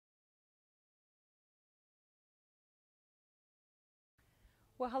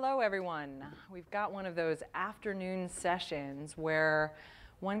Well, hello everyone. We've got one of those afternoon sessions where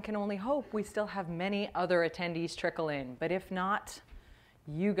one can only hope we still have many other attendees trickle in. But if not,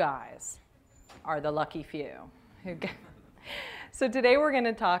 you guys are the lucky few. So today we're going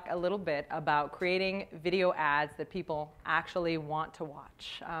to talk a little bit about creating video ads that people actually want to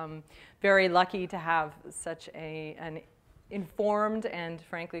watch. Very lucky to have such an informed and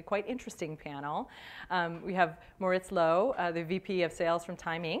frankly quite interesting panel. We have Moritz Loh, the VP of Sales from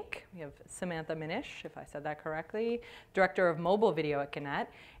Time Inc. We have Samantha Minish, if I said that correctly, Director of Mobile Video at Gannett,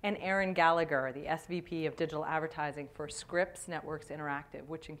 and Aaron Gallagher, the SVP of Digital Advertising for Scripps Networks Interactive,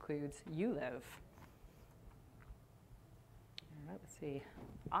 which includes YouLive. All right, let's see.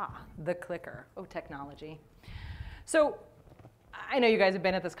 The clicker. Oh, technology. So I know you guys have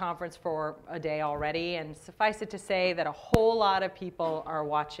been at this conference for a day already, and suffice it to say that a whole lot of people are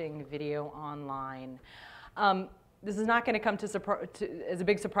watching video online. This is not going to come as a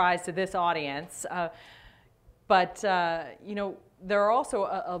big surprise to this audience, but you know, there are also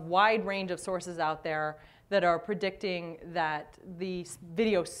a wide range of sources out there that are predicting that the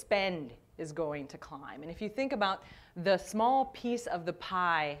video spend is going to climb. And if you think about the small piece of the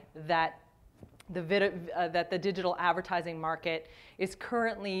pie that the digital advertising market is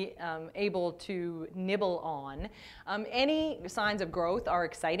currently able to nibble on. Any signs of growth are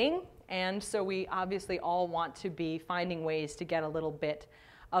exciting, and so we obviously all want to be finding ways to get a little bit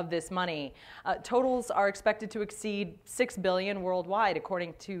of this money. Totals are expected to exceed $6 billion worldwide,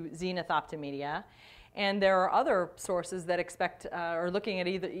 according to Zenith Optimedia. And there are other sources that are looking at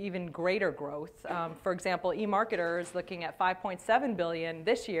even greater growth. For example, eMarketer is looking at $5.7 billion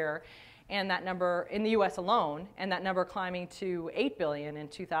this year, and that number in the US alone, and that number climbing to $8 billion in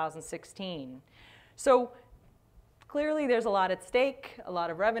 2016. So clearly there's a lot at stake, a lot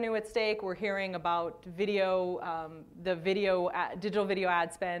of revenue at stake. We're hearing about video, digital video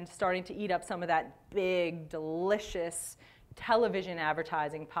ad spend starting to eat up some of that big, delicious television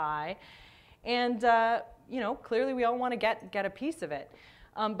advertising pie. And you know, clearly we all want to get a piece of it.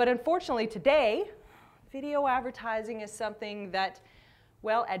 But unfortunately today, video advertising is something that,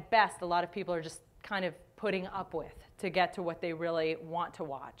 well, at best, a lot of people are just kind of putting up with to get to what they really want to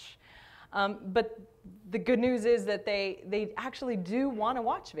watch. But the good news is that they actually do want to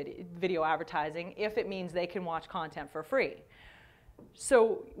watch video advertising if it means they can watch content for free.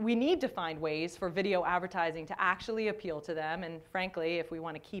 So we need to find ways for video advertising to actually appeal to them. And frankly, if we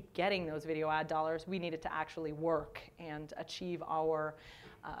want to keep getting those video ad dollars, we need it to actually work and achieve our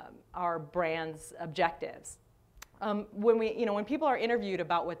brand's objectives. When people are interviewed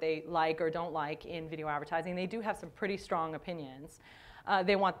about what they like or don't like in video advertising, they do have some pretty strong opinions.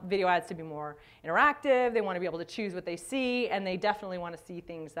 They want video ads to be more interactive, they want to be able to choose what they see, and they definitely want to see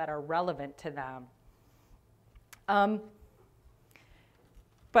things that are relevant to them.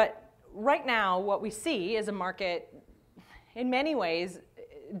 But right now, what we see is a market, in many ways,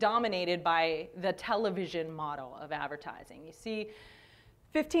 dominated by the television model of advertising. You see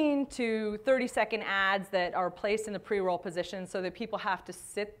 15 to 30-second ads that are placed in the pre-roll position so that people have to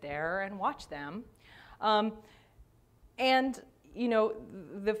sit there and watch them. And you know,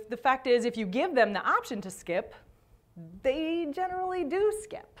 the fact is, if you give them the option to skip, they generally do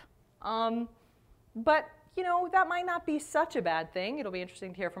skip. But you know, that might not be such a bad thing. It'll be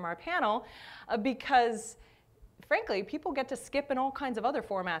interesting to hear from our panel because frankly, people get to skip in all kinds of other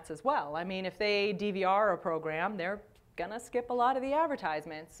formats as well. I mean, if they DVR a program, they're gonna skip a lot of the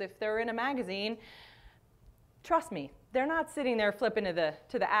advertisements. If they're in a magazine, trust me, they're not sitting there flipping to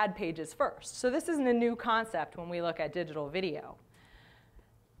the ad pages first. So this isn't a new concept when we look at digital video.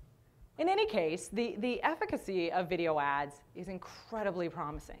 In any case, the efficacy of video ads is incredibly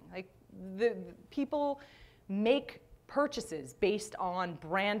promising. Like the people make purchases based on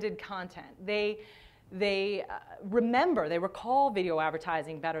branded content. They recall video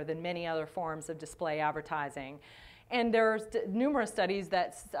advertising better than many other forms of display advertising. And there's numerous studies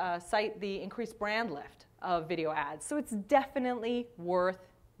that cite the increased brand lift of video ads. So it's definitely worth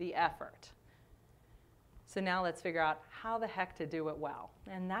the effort. So now let's figure out how the heck to do it well.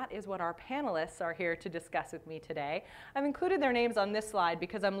 And that is what our panelists are here to discuss with me today. I've included their names on this slide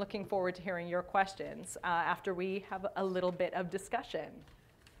because I'm looking forward to hearing your questions after we have a little bit of discussion.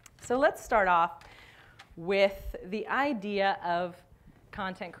 So let's start off with the idea of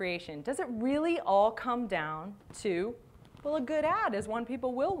content creation. Does it really all come down to, well, a good ad is one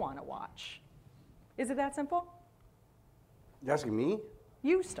people will want to watch? Is it that simple? You're asking me?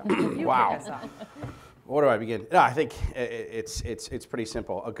 You start. You wow. kick us off. Where do I begin? No, I think it's pretty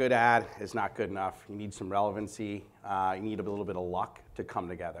simple. A good ad is not good enough. You need some relevancy. You need a little bit of luck to come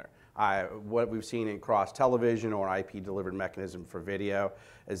together. What we've seen across television or IP delivered mechanism for video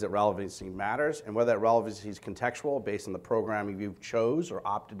is that relevancy matters, and whether that relevancy is contextual based on the programming you chose or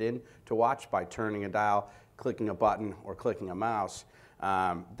opted in to watch by turning a dial, clicking a button, or clicking a mouse,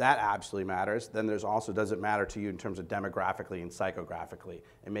 that absolutely matters. Then there's also, does it matter to you in terms of demographically and psychographically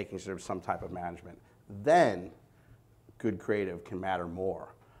and making sure there's some type of management. Then good creative can matter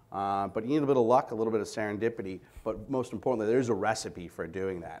more. But you need a bit of luck, a little bit of serendipity, but most importantly, there's a recipe for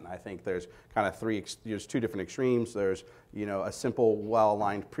doing that. And I think there's kind of there's two different extremes. There's, a simple,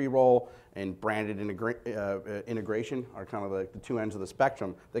 well-aligned pre-roll and branded integration are kind of the two ends of the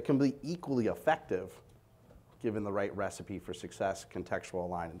spectrum that can be equally effective given the right recipe for success, contextual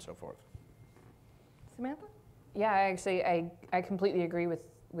aligned, and so forth. Samantha? Yeah, I completely agree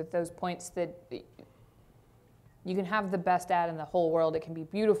with those points that you can have the best ad in the whole world. It can be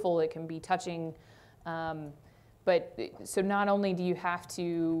beautiful, it can be touching, but so not only do you have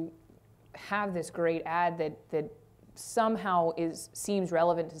to have this great ad that somehow seems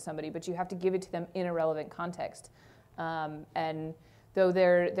relevant to somebody, but you have to give it to them in a relevant context. And though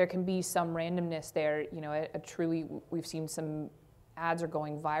there can be some randomness there, truly we've seen some ads are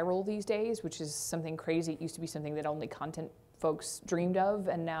going viral these days, which is something crazy. It used to be something that only content folks dreamed of,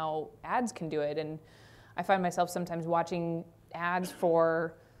 and now ads can do it. And I find myself sometimes watching ads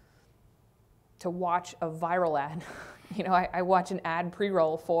to watch a viral ad. I watch an ad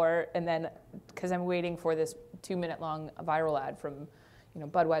pre-roll and then because I'm waiting for this 2-minute long viral ad from,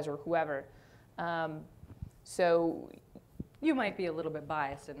 Budweiser or whoever. So you might be a little bit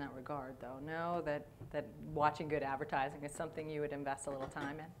biased in that regard, though. No, that watching good advertising is something you would invest a little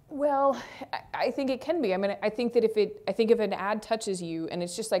time in. Well, I think it can be. I mean, I think that if an ad touches you, and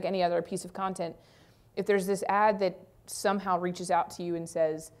it's just like any other piece of content, if there's this ad that somehow reaches out to you and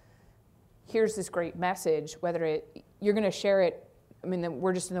says, here's this great message, whether you're going to share it. I mean,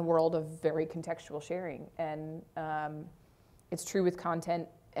 we're just in the world of very contextual sharing, and it's true with content.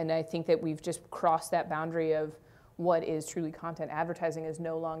 And I think that we've just crossed that boundary of what is truly content. Advertising is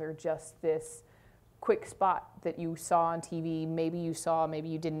no longer just this quick spot that you saw on TV. Maybe you saw, maybe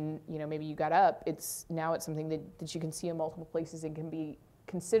you didn't. Maybe you got up. Now it's something that you can see in multiple places and can be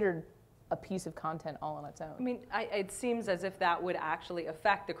considered a piece of content all on its own. I mean, it seems as if that would actually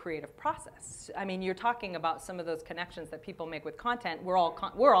affect the creative process. I mean, you're talking about some of those connections that people make with content. We're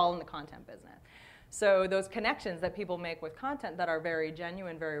all in the content business. So those connections that people make with content that are very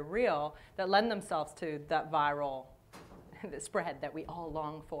genuine, very real, that lend themselves to that viral spread that we all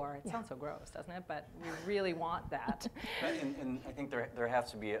long for. It sounds so gross, doesn't it? But we really want that. And I think there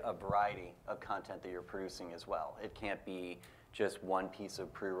has to be a variety of content that you're producing as well. It can't be just one piece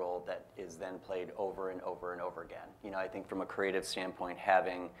of pre-roll that is then played over and over and over again. I think from a creative standpoint,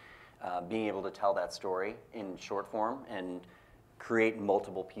 being able to tell that story in short form and create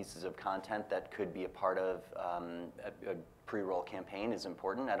multiple pieces of content that could be a part of a pre-roll campaign is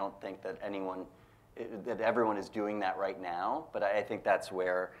important. I don't think that everyone is doing that right now, but I think that's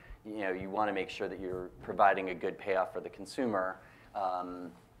where you want to make sure that you're providing a good payoff for the consumer.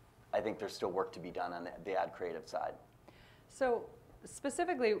 I think there's still work to be done on the ad creative side. So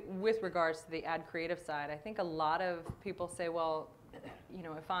specifically with regards to the ad creative side, I think a lot of people say, well,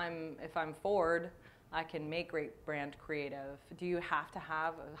 if I'm Ford, I can make great brand creative. Do you have to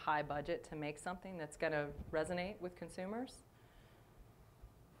have a high budget to make something that's going to resonate with consumers?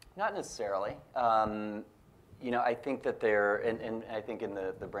 Not necessarily. I think that and I think in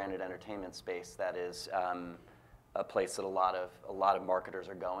the branded entertainment space, that is a place that a lot of marketers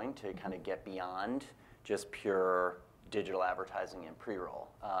are going to kind of get beyond just pure digital advertising and pre-roll.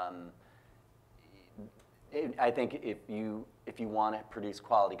 I think if you want to produce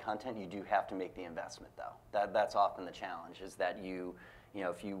quality content, you do have to make the investment, though. That's often the challenge, is that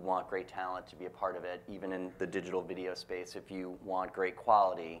if you want great talent to be a part of it, even in the digital video space, if you want great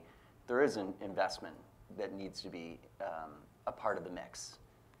quality, there is an investment that needs to be a part of the mix.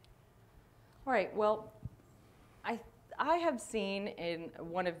 All right, well, I have seen in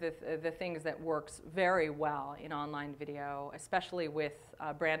one of the things that works very well in online video, especially with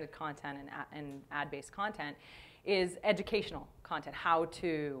branded content and ad-based content, is educational content, how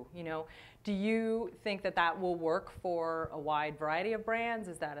to, Do you think that will work for a wide variety of brands?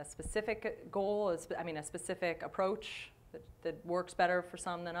 Is that a specific goal, a specific approach that works better for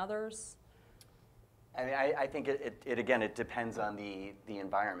some than others? I mean, I think it depends on the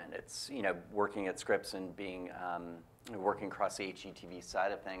environment. It's, working at Scripps and being, working across the HGTV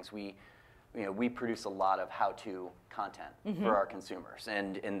side of things, we we produce a lot of how-to content for our consumers,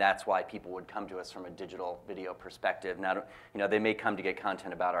 and that's why people would come to us from a digital video perspective. Now, they may come to get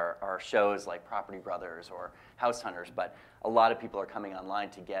content about our shows like Property Brothers or House Hunters, but a lot of people are coming online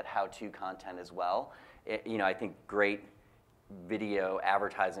to get how-to content as well. I think great video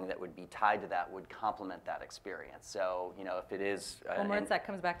advertising that would be tied to that would complement that experience. So, if it is... Well, Moritz, that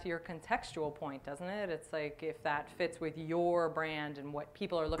comes back to your contextual point, doesn't it? It's like if that fits with your brand and what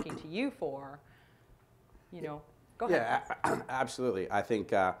people are looking to you for, go ahead. Yeah, absolutely. I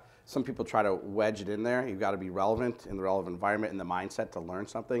think some people try to wedge it in there. You've got to be relevant in the relevant environment and the mindset to learn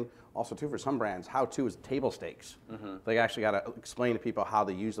something. Also, too, for some brands, how-to is table stakes. They actually got to explain to people how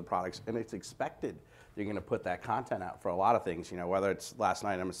they use the products, and it's expected. You're going to put that content out for a lot of things. Whether it's last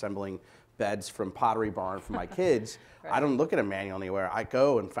night I'm assembling beds from Pottery Barn for my kids. Right. I don't look at a manual anywhere. I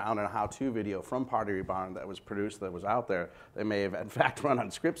go and found a how-to video from Pottery Barn that was produced, that was out there. They may have, in fact, run on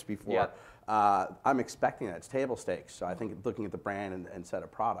Scripps before. Yeah. I'm expecting that. It's table stakes. So I think looking at the brand and set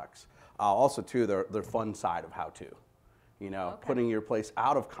of products. Also, too, their fun side of how-to. Okay. Putting your place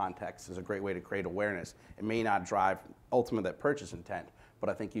out of context is a great way to create awareness. It may not drive ultimate that purchase intent, but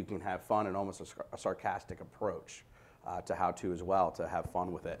I think you can have fun and almost a sarcastic approach to how-to as well, to have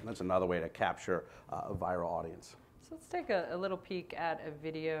fun with it. And that's another way to capture a viral audience. So let's take a little peek at a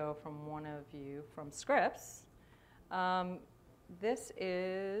video from one of you from Scripps. This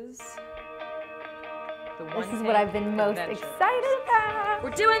is the one. This is what I've been most excited about.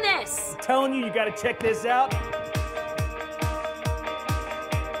 We're doing this! I'm telling you, you gotta check this out.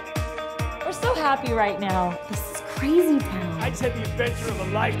 We're so happy right now. This is crazy town. I just had the adventure of a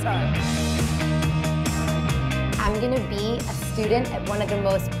lifetime. I'm gonna be a student at one of the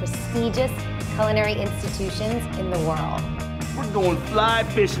most prestigious culinary institutions in the world. We're going fly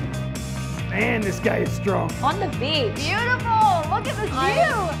fishing. Man, this guy is strong. On the beach. Beautiful! Look at this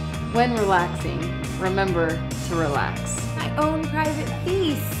view! When relaxing, remember to relax. My own private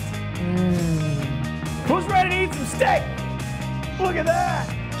feast. Who's ready to eat some steak? Look at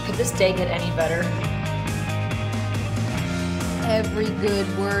that! Could this day get any better? Every good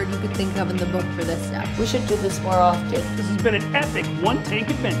word you could think of in the book for this stuff. We should do this more often. This has been an epic one-tank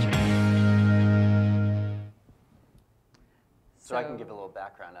adventure. So I can give a little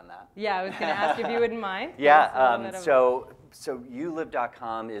background on that. Yeah, I was going to ask if you wouldn't mind. Yeah, so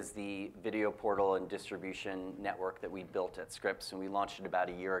YouLive.com is the video portal and distribution network that we built at Scripps, and we launched it about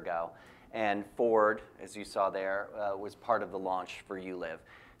a year ago. And Ford, as you saw there, was part of the launch for YouLive.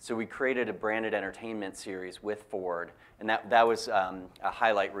 So we created a branded entertainment series with Ford, and that was a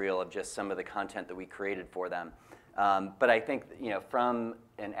highlight reel of just some of the content that we created for them. But I think from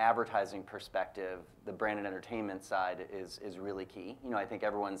an advertising perspective, the branded entertainment side is really key. I think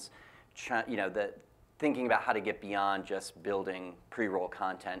everyone's thinking about how to get beyond just building pre-roll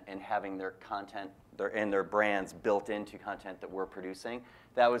content and having their content and their brands built into content that we're producing.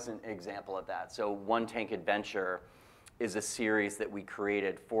 That was an example of that. So One Tank Adventure is a series that we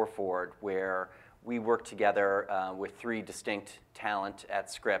created for Ford where we worked together with 3 distinct talent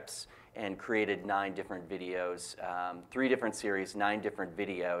at Scripps and created 9 different videos, 3 different series, 9 different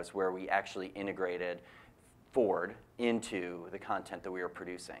videos where we actually integrated Ford into the content that we were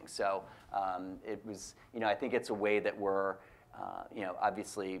producing. So it was, I think it's a way that we're,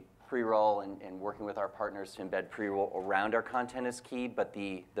 obviously pre-roll and working with our partners to embed pre-roll around our content is key, but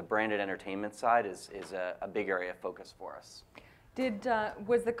the branded entertainment side is a big area of focus for us.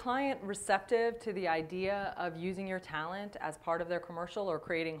 Was the client receptive to the idea of using your talent as part of their commercial or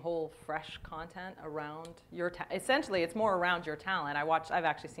creating whole fresh content around your talent? Essentially, it's more around your talent. I've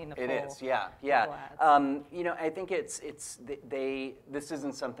actually seen the full. It is, yeah. I think this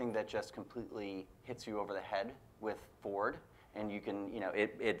isn't something that just completely hits you over the head with Ford, and you can,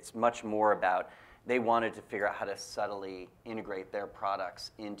 it's much more about they wanted to figure out how to subtly integrate their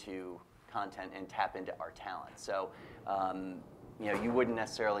products into content and tap into our talent. So. You wouldn't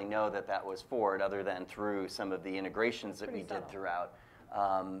necessarily know that was Ford other than through some of the integrations that we did throughout.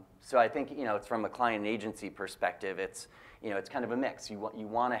 So I think it's from a client and agency perspective. It's kind of a mix. You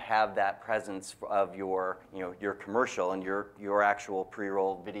want to have that presence of your commercial and your actual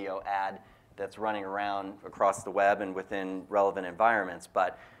pre-roll video ad that's running around across the web and within relevant environments,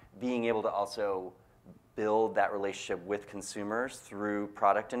 but being able to also build that relationship with consumers through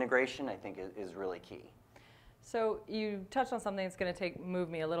product integration, I think is really key. So you touched on something that's going to move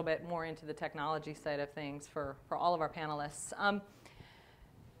me a little bit more into the technology side of things for all of our panelists.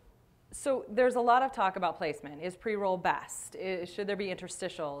 So there's a lot of talk about placement. Is pre-roll best? Should there be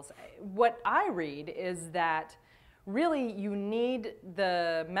interstitials? What I read is that really you need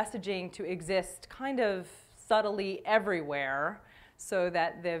the messaging to exist kind of subtly everywhere so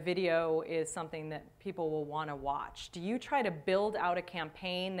that the video is something that people will want to watch? Do you try to build out a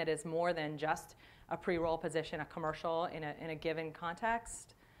campaign that is more than just a pre-roll position, a commercial in a given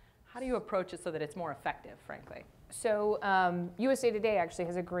context? How do you approach it so that it's more effective, frankly? So USA Today actually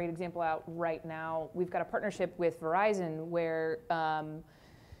has a great example out right now. We've got a partnership with Verizon where,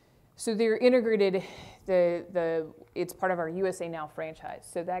 so they're integrated, it's part of our USA Now franchise.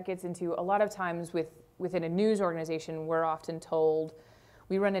 So that gets into a lot of times within a news organization, we're often told,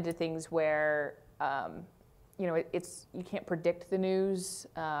 we run into things where, you know, you can't predict the news.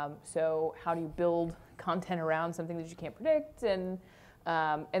 So how do you build content around something that you can't predict? And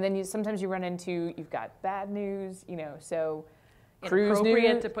then sometimes you run into, you've got bad news, you know, so cruise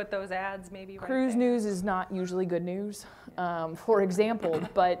Inappropriate news, to put those ads maybe right cruise there. news is not usually good news, for example,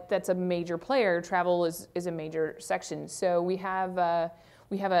 but that's a major player. Travel is a major section. So we have a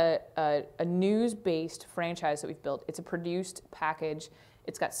news-based franchise that we've built. It's a produced package.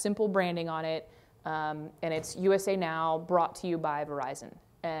 It's got simple branding on it, and it's USA Now, brought to you by Verizon.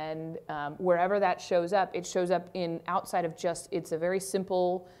 And wherever that shows up, it shows up outside of just, it's a very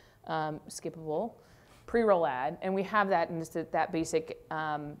simple, skippable pre-roll ad, and we have that in that basic.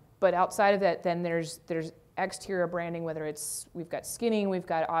 But outside of that, then there's exterior branding, whether we've got skinning, we've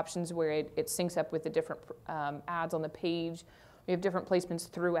got options where it syncs up with the different ads on the page. We have different placements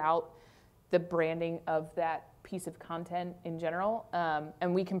throughout the branding of that piece of content in general,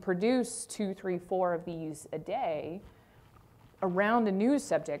 and we can produce 2, 3, 4 of these a day around a news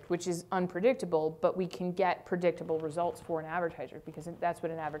subject, which is unpredictable, but we can get predictable results for an advertiser because that's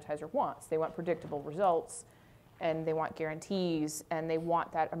what an advertiser wants. They want predictable results, and they want guarantees, and they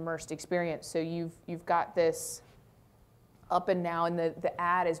want that immersed experience. So you've got this up and now, and the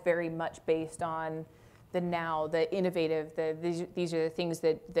ad is very much based on the now, the innovative, these are the things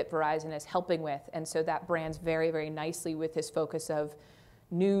that Verizon is helping with, and so that brands very, very nicely with this focus of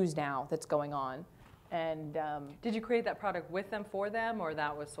news now that's going on. And did you create that product with them, for them, or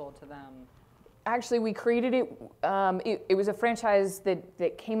that was sold to them? Actually, we created it. It was a franchise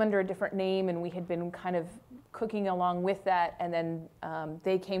that came under a different name, and we had been kind of cooking along with that. And then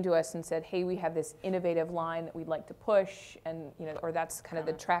they came to us and said, "Hey, we have this innovative line that we'd like to push, and or that's kind of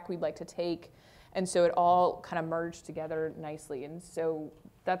the track we'd like to take." And so it all kind of merged together nicely. And so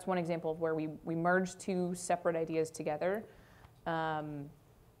that's one example of where we merged 2 separate ideas together.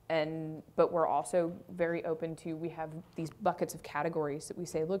 But we're also very open to, we have these buckets of categories that we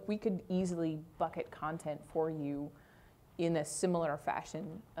say, look, we could easily bucket content for you in a similar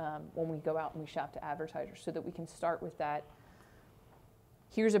fashion when we go out and we shop to advertisers, so that we can start with that.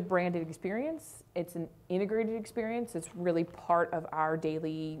 Here's a branded experience. It's an integrated experience. It's really part of our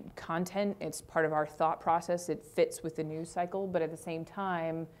daily content. It's part of our thought process. It fits with the news cycle, but at the same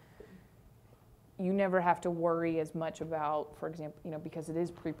time, you never have to worry as much about, for example, because it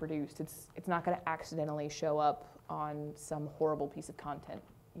is pre-produced, it's not going to accidentally show up on some horrible piece of content.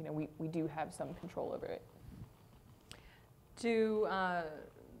 We do have some control over it. Do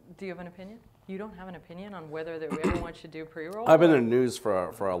you have an opinion? You don't have an opinion on whether everyone should do pre-roll? I've been in the news for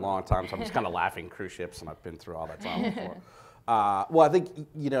a long time, so I'm just kind of laughing cruise ships, and I've been through all that time before. Well, I think,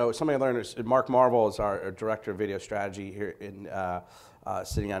 something I learned is Mark Marvel is our director of video strategy here in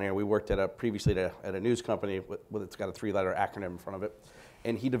sitting on here. We worked previously at a news company with it's got a 3-letter acronym in front of it,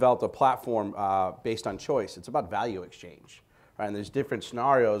 and he developed a platform based on choice. It's about value exchange, right? And there's different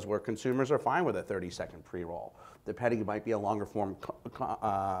scenarios where consumers are fine with a 30-second pre-roll, depending, it might be a longer form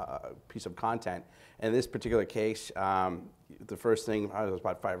piece of content. In this particular case, the first thing, it was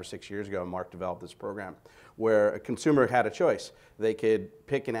about 5 or 6 years ago, Mark developed this program where a consumer had a choice. They could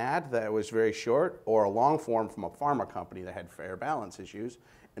pick an ad that was very short or a long form from a pharma company that had fair balance issues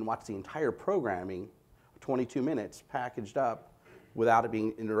and watch the entire programming, 22 minutes, packaged up without it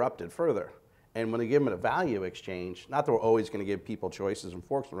being interrupted further. And when they give them a value exchange, not that we're always going to give people choices and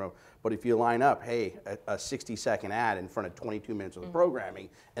forks in the road, but if you line up, hey, a 60-second ad in front of 22 minutes of the programming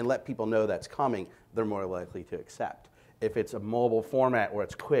and let people know that's coming, they're more likely to accept. If it's a mobile format where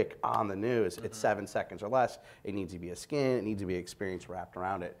it's quick on the news, it's 7 seconds or less, it needs to be a skin, it needs to be experience wrapped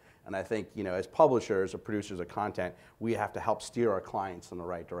around it. And I think, as publishers or producers of content, we have to help steer our clients in the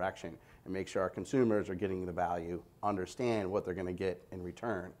right direction and make sure our consumers are getting the value, understand what they're going to get in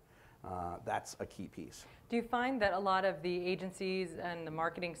return. That's a key piece. Do you find that a lot of the agencies and the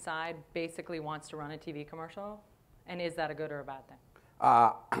marketing side basically wants to run a TV commercial? And is that a good or a bad thing?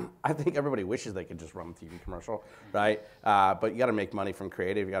 I think everybody wishes they could just run a TV commercial, right? But you got to make money from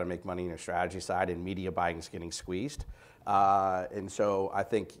creative. You got to make money in your strategy side, and media buying is getting squeezed. And so I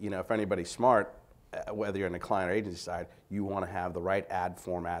think, if anybody's smart, whether you're in the client or agency side, you want to have the right ad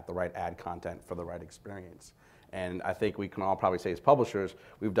format, the right ad content for the right experience. And I think we can all probably say as publishers,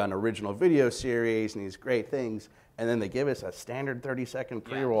 we've done original video series and these great things, and then they give us a standard 30-second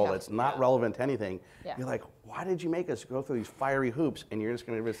pre-roll that's not relevant to anything. Yeah. You're like, why did you make us go through these fiery hoops, and you're just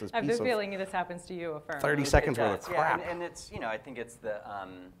going to give us this I have piece the of feeling this happens to you, Affirm. 30 seconds It worth of does, crap? Yeah, and it's, I think it's the,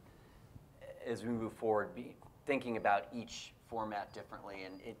 as we move forward, thinking about each format differently,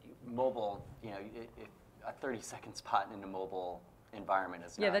 and mobile, a 30-second spot in a mobile environment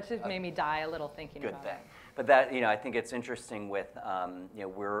is not That just made me die a little thinking good about thing. it. But that, I think it's interesting with,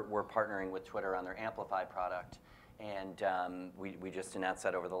 we're partnering with Twitter on their Amplify product, and we just announced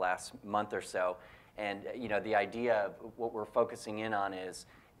that over the last month or so. And the idea of what we're focusing in on is,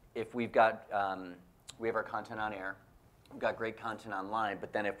 if we've got, we have our content on air, we've got great content online,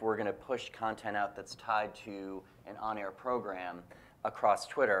 but then if we're going to push content out that's tied to an on-air program across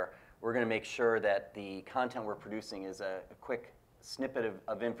Twitter, we're going to make sure that the content we're producing is a quick snippet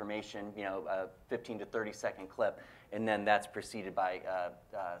of information, a 15 to 30-second clip, and then that's preceded by a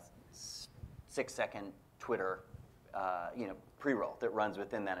 6-second Twitter, pre-roll that runs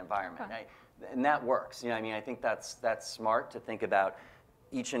within that environment. Okay. And that works. I think that's smart to think about.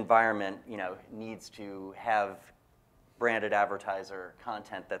 Each environment, needs to have branded advertiser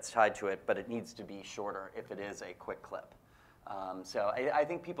content that's tied to it, but it needs to be shorter if it is a quick clip. So I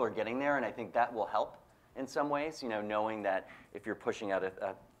think people are getting there, and I think that will help in some ways, knowing that if you're pushing out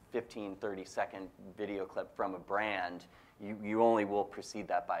a 15, 30-second video clip from a brand, you only will precede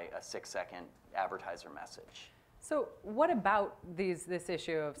that by a 6-second advertiser message. So what about this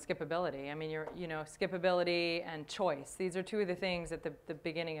issue of skippability? I mean, skippability and choice. These are two of the things at the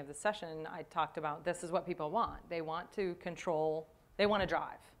beginning of the session I talked about. This is what people want. They want to control. They want to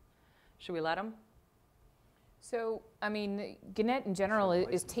drive. Should we let them? So, I mean, Gannett in general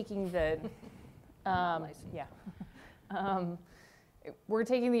is taking the, we're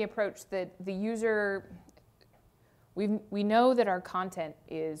taking the approach that the user, we know that our content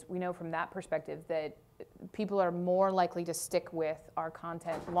is, we know from that perspective that people are more likely to stick with our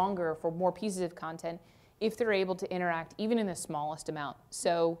content longer for more pieces of content if they're able to interact even in the smallest amount.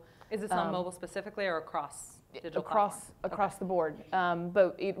 So, is this on mobile specifically or across digital across the board?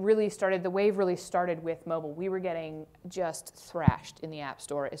 But it really started, the wave really started with mobile. We were getting just thrashed in the App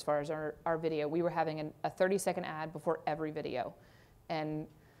Store as far as our video. We were having a 30-second ad before every video, and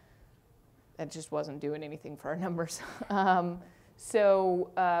that just wasn't doing anything for our numbers.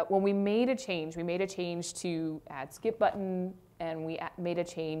 So when we made a change to add skip button, and we made a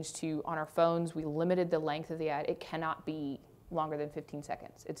change to, on our phones, we limited the length of the ad. It cannot be longer than 15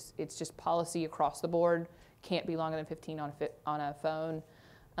 seconds. It's just policy across the board. Can't be longer than 15 on a phone.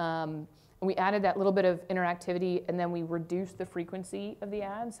 And we added that little bit of interactivity, and then we reduced the frequency of the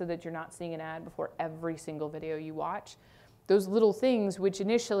ad so that you're not seeing an ad before every single video you watch. Those little things, which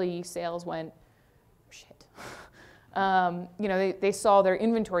initially sales went, shit. They saw their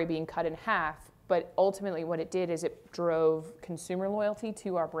inventory being cut in half, but ultimately what it did is it drove consumer loyalty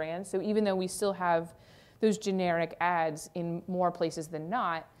to our brand. So even though we still have those generic ads in more places than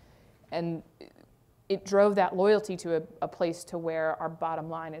not, and it drove that loyalty to a place to where our bottom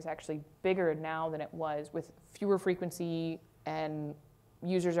line is actually bigger now than it was, with fewer frequency, and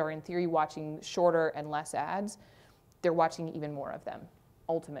users are in theory watching shorter and less ads. They're watching even more of them,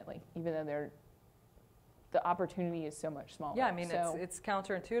 ultimately, even though the opportunity is so much smaller. Yeah, I mean, it's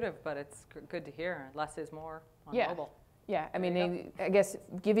counterintuitive, but it's good to hear. Less is more on mobile. Yeah, I mean, I guess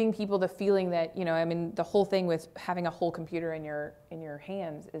giving people the feeling that, the whole thing with having a whole computer in your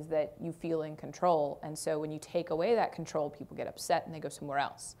hands is that you feel in control. And so when you take away that control, people get upset and they go somewhere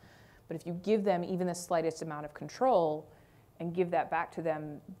else. But if you give them even the slightest amount of control and give that back to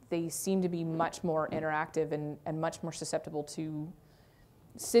them, they seem to be much more interactive and much more susceptible to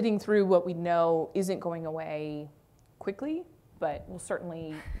sitting through what we know isn't going away quickly, but will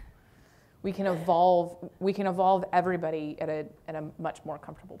certainly, we can evolve everybody at a much more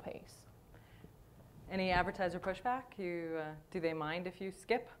comfortable pace. Any advertiser pushback? Do they mind if you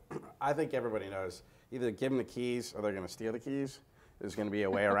skip? I think everybody knows. Either give them the keys or they're going to steal the keys. There's going to be a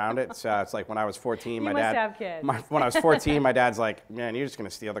way around it. So it's like when I was 14, you must have kids. When I was 14, my dad's like, man, you're just going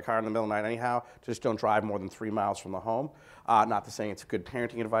to steal the car in the middle of the night anyhow. Just don't drive more than 3 miles from the home. Not to say it's good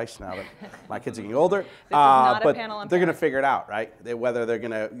parenting advice now that my kids are getting older. But they're going to figure it out, right? Whether they're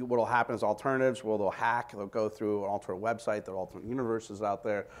going to, what'll happen is alternatives. Well, they'll hack. They'll go through an alternate website. There are alternate universes out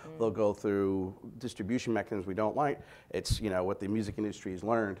there. They'll go through distribution mechanisms we don't like. It's what the music industry has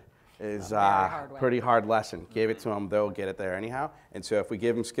learned is pretty hard lesson. Give it to them, they'll get it there anyhow. And so if we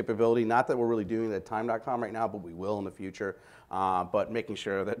give them skippability, not that we're really doing it at time.com right now, but we will in the future, but making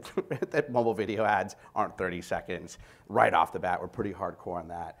sure that that mobile video ads aren't 30 seconds right off the bat. We're pretty hardcore on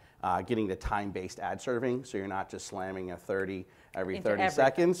that. getting to time-based ad serving, so you're not just slamming a 30 every Into 30 everything.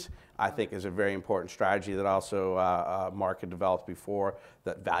 seconds, I think is a very important strategy that also Mark had developed before.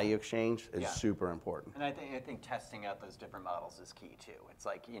 That value exchange is super important. And I think testing out those different models is key too. It's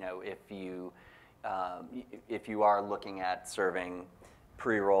like, you know, if you are looking at serving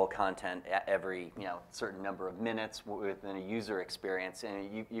pre-roll content at every, you know, certain number of minutes within a user experience,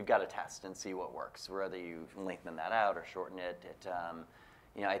 and you've got to test and see what works, whether you lengthen that out or shorten it.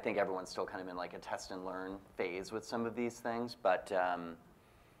 You know, I think everyone's still kind of in like a test and learn phase with some of these things, but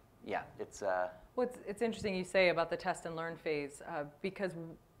yeah, it's. Well, it's interesting you say about the test and learn phase, because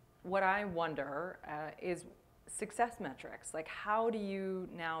what I wonder is success metrics. Like, how do you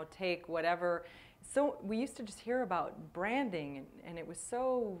now take whatever? So we used to just hear about branding, and it was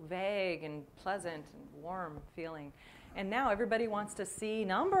so vague and pleasant and warm feeling. And now everybody wants to see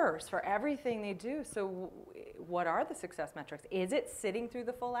numbers for everything they do. So what are the success metrics? Is it sitting through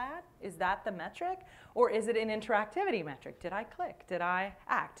the full ad? Is that the metric? Or is it an interactivity metric? Did I click? Did I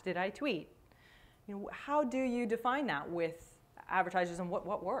act? Did I tweet? You know, how do you define that with advertisers, and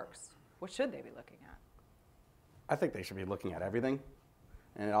what works? What should they be looking at? I think they should be looking at everything.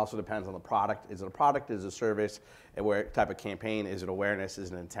 And it also depends on the product. Is it a product? Is it a service? And what type of campaign? Is it awareness?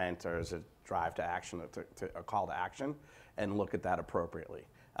 Is it intent? Or is it drive to action, a call to action? And look at that appropriately.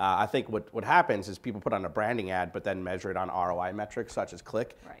 I think what happens is people put on a branding ad, but then measure it on ROI metrics such as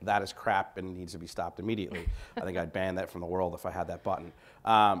click. Right. That is crap and needs to be stopped immediately. I think I'd ban that from the world if I had that button.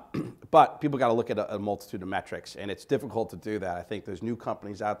 But people got to look at a multitude of metrics, and it's difficult to do that. I think there's new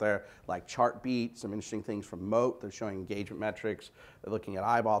companies out there like Chartbeat, some interesting things from Moat. They're showing engagement metrics. They're looking at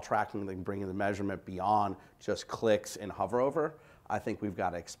eyeball tracking. They can bring in the measurement beyond just clicks and hover over. I think we've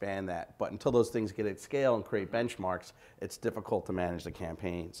got to expand that. But until those things get at scale and create benchmarks, it's difficult to manage the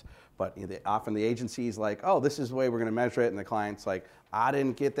campaigns. But often the agency's like, oh, this is the way we're going to measure it. And the client's like, I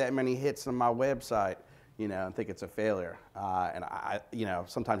didn't get that many hits on my website, you know, and think it's a failure. And you know,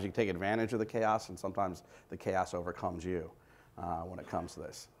 sometimes you can take advantage of the chaos, and sometimes the chaos overcomes you when it comes to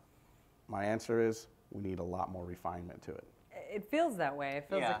this. My answer is we need a lot more refinement to it. It feels that way. It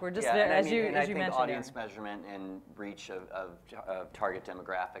feels like we're just and there, I as mean, you and I mentioned. think audience measurement and reach of target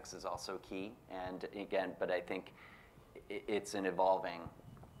demographics is also key. And again, but I think it's an evolving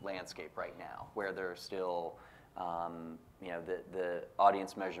landscape right now, where there's still, you know, the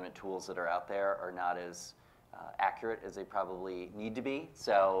audience measurement tools that are out there are not as accurate as they probably need to be.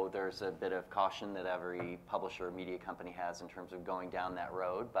 So there's a bit of caution that every publisher or media company has in terms of going down that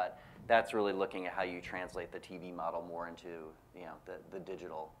road. But that's really looking at how you translate the TV model more into, you know, the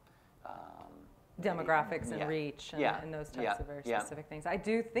digital demographics and reach and those types of very specific things. I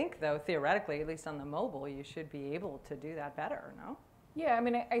do think, though, theoretically, at least on the mobile, you should be able to do that better. No? Yeah, I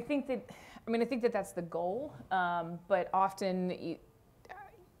mean, I think that that's the goal, but often,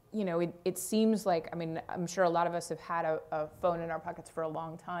 you know, it seems like, I mean, I'm sure a lot of us have had a phone in our pockets for a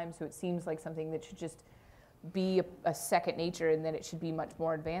long time, so it seems like something that should just be a second nature, and that it should be much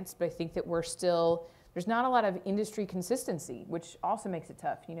more advanced. But I think that there's not a lot of industry consistency, which also makes it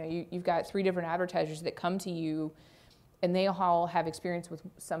tough. You know, you've got 3 different advertisers that come to you, and they all have experience with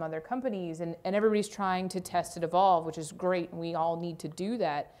some other companies, and everybody's trying to test and evolve, which is great, and we all need to do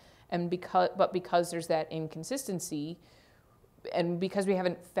that. And because there's that inconsistency, and because we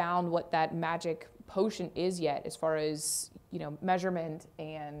haven't found what that magic potion is yet, as far as, you know, measurement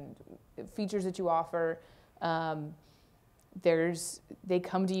and features that you offer, they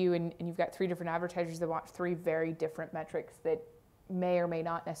come to you, and you've got 3 different advertisers that want 3 very different metrics that may or may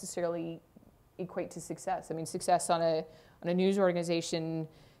not necessarily equate to success. I mean, success on a news organization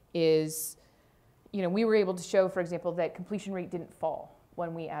is, you know, we were able to show, for example, that completion rate didn't fall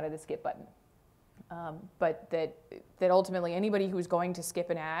when we added the skip button. But that ultimately anybody who was going to skip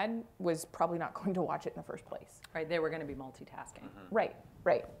an ad was probably not going to watch it in the first place. Right, they were going to be multitasking. Right.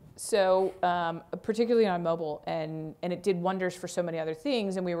 So particularly on mobile, and it did wonders for so many other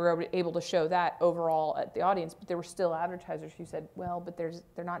things, and we were able to show that overall at the audience. But there were still advertisers who said, well, but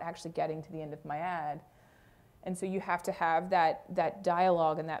they're not actually getting to the end of my ad. And so you have to have that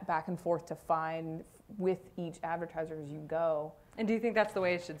dialogue and that back and forth to find with each advertiser as you go. And do you think that's the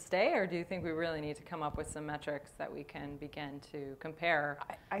way it should stay, or do you think we really need to come up with some metrics that we can begin to compare?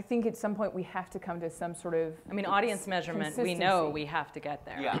 I think at some point we have to come to some sort of, I mean, audience measurement, we know we have to get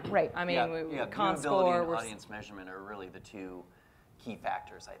there. Yeah. Right. I mean, viewability and audience measurement are really the 2 key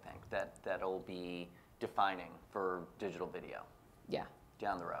factors, I think, that'll be defining for digital video. Yeah.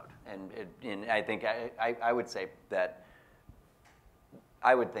 Down the road. And I think I would say that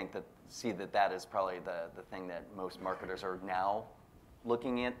I would think that is probably the thing that most marketers are now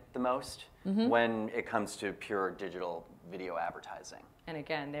looking at the most when it comes to pure digital video advertising. And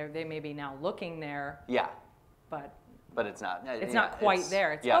again, they may be now looking there, Yeah, but but it's not. it's not quite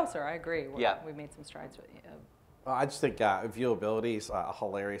there. It's yeah. closer, I agree. Yeah. We've made some strides with Well, I just think viewability is a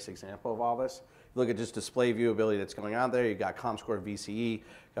hilarious example of all this. You look at just display viewability that's going on there. You got ComScore VCE,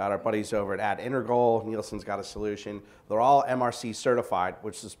 got our buddies over at Ad Integral. Nielsen's got a solution. They're all MRC certified,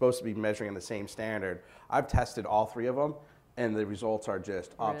 which is supposed to be measuring in the same standard. I've tested all three of them, and the results are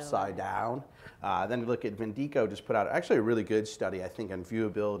just upside down. Then you look at Vendico, just put out actually a really good study, I think, on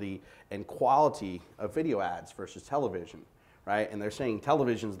viewability and quality of video ads versus television, right? And they're saying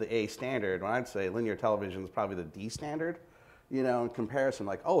television's the A standard, when I'd say linear television is probably the D standard, you know, in comparison,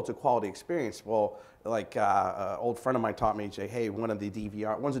 like, oh, it's a quality experience. Well, like an old friend of mine taught me, say, hey, when's the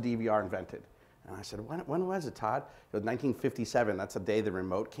DVR invented? And I said, when was it, Todd? It was 1957. That's the day the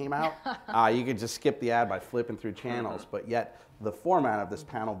remote came out. You could just skip the ad by flipping through channels, but yet the format of this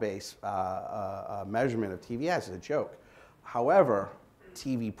panel-based measurement of TV ads is a joke. However,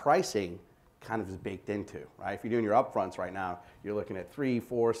 TV pricing kind of is baked into, right? If you're doing your upfronts right now, you're looking at $3,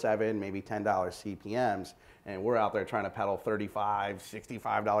 $4, $7, maybe $10 CPMs, and we're out there trying to peddle $35, $65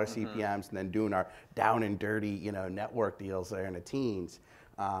 CPMs, and then doing our down and dirty, you know, network deals there in the teens.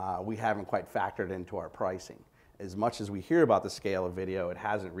 We haven't quite factored into our pricing. As much as we hear about the scale of video, it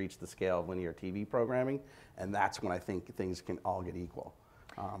hasn't reached the scale of linear TV programming, and that's when I think things can all get equal.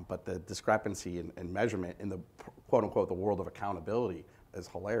 But the discrepancy in measurement in the quote-unquote the world of accountability is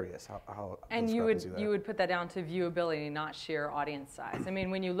hilarious. and you would put that down to viewability, not sheer audience size. I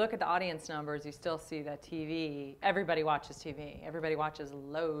mean, when you look at the audience numbers, you still see that TV, everybody watches TV. Everybody watches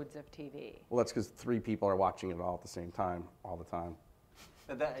loads of TV. Well, that's because 3 people are watching it all at the same time, all the time.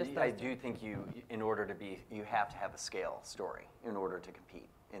 I do think in order to be, you have to have a scale story in order to compete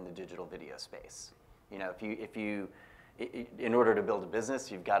in the digital video space. You know, in order to build a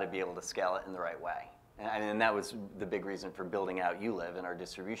business, you've got to be able to scale it in the right way. And that was the big reason for building out YouLive and our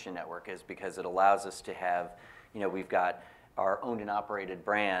distribution network, is because it allows us to have, you know, we've got our owned and operated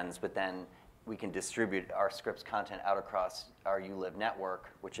brands, but then we can distribute our Scripps content out across our YouLive network,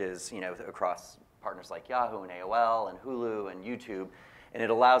 which is, you know, across partners like Yahoo and AOL and Hulu and YouTube. And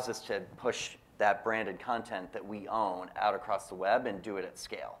it allows us to push that branded content that we own out across the web and do it at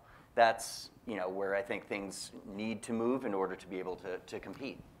scale. That's, you know, where I think things need to move in order to be able to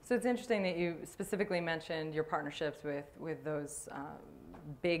compete. So it's interesting that you specifically mentioned your partnerships with those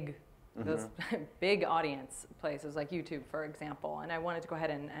big audience places like YouTube, for example. And I wanted to go ahead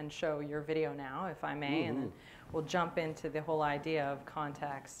and show your video now, if I may, and then we'll jump into the whole idea of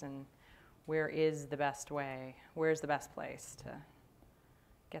context and where is the best way, where's the best place to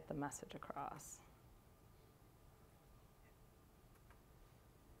get the message across.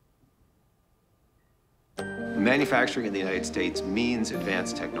 Manufacturing in the United States means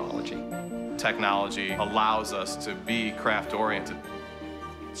advanced technology. Technology allows us to be craft-oriented.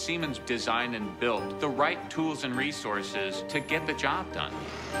 Siemens designed and built the right tools and resources to get the job done.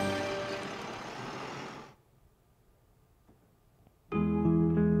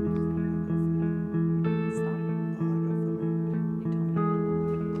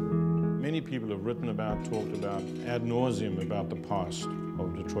 Many people have written about, talked about, ad nauseum about the past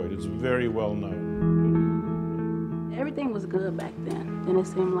of Detroit. It's very well known. Everything was good back then. Then it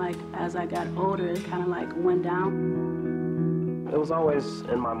seemed like as I got older, it kind of like went down. It was always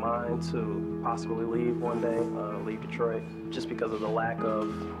in my mind to possibly leave one day, leave Detroit, just because of the lack of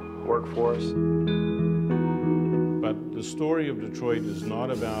workforce. But the story of Detroit is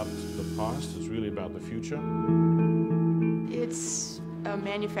not about the past, it's really about the future. It's a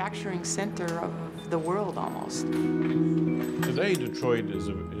manufacturing center of the world almost. Today, Detroit is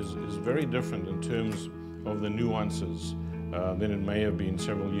very different in terms of the nuances than it may have been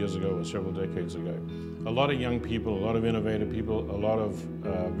several years ago or several decades ago. A lot of young people, a lot of innovative people, a lot of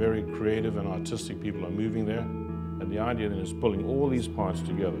very creative and artistic people are moving there. And the idea then is pulling all these parts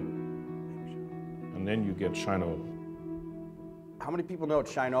together. And then you get Shinola. How many people know what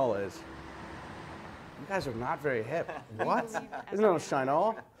Shinola is? You guys are not very hip. What? Isn't that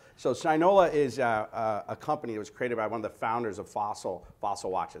Shinola? So Shinola is a company that was created by one of the founders of Fossil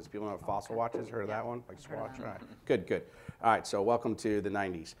watches. People know what Fossil watches? Heard of that one? Like Swatch? All right. Good, good. All right, so welcome to the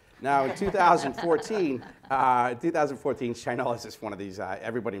 90s. Now in 2014, Shinola is just one of these,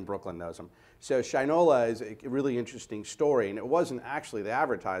 everybody in Brooklyn knows them. So Shinola is a really interesting story, and it wasn't actually the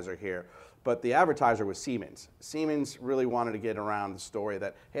advertiser here, but the advertiser was Siemens. Siemens really wanted to get around the story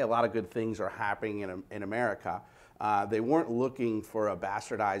that, hey, a lot of good things are happening in America. They weren't looking for a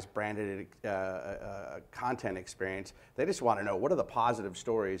bastardized, branded content experience. They just want to know, what are the positive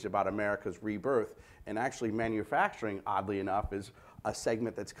stories about America's rebirth? And actually manufacturing, oddly enough, is a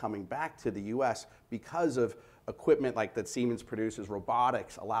segment that's coming back to the US because of equipment like that Siemens produces,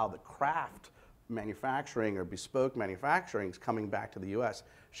 robotics, allow the craft manufacturing or bespoke manufacturing is coming back to the U.S.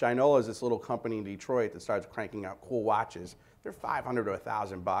 Shinola is this little company in Detroit that starts cranking out cool watches. They're $500 to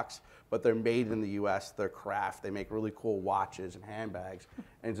 $1,000, but they're made in the U.S. They're craft. They make really cool watches and handbags,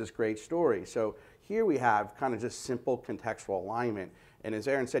 and it's this great story. So here we have kind of just simple contextual alignment. And as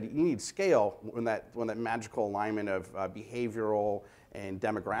Aaron said, you need scale when that magical alignment of behavioral and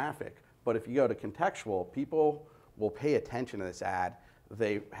demographic. But if you go to contextual, people will pay attention to this ad.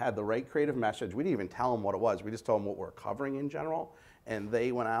 They had the right creative message. We didn't even tell them what it was. We just told them what we're covering in general. And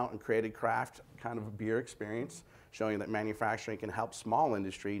they went out and created craft, kind of a beer experience, showing that manufacturing can help small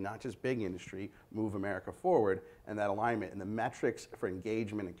industry, not just big industry, move America forward. And that alignment and the metrics for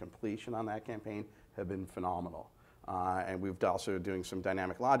engagement and completion on that campaign have been phenomenal. And we've also doing some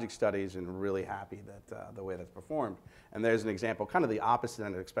dynamic logic studies and really happy that the way that's performed. And there's an example, kind of the opposite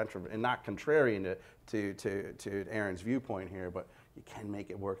end of the spectrum, and not contrarian to Aaron's viewpoint here, but you can make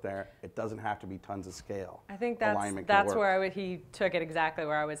it work there. It doesn't have to be tons of scale. I think that's where he took it exactly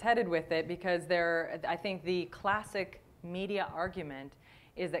where I was headed with it, because I think the classic media argument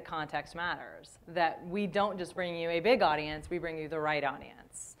is that context matters, that we don't just bring you a big audience, we bring you the right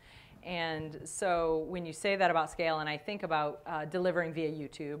audience. And so when you say that about scale, and I think about delivering via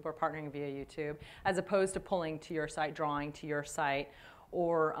YouTube or partnering via YouTube, as opposed to pulling to your site, drawing to your site,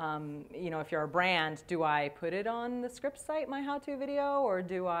 or if you're a brand, do I put it on the Scripps site, my how-to video, or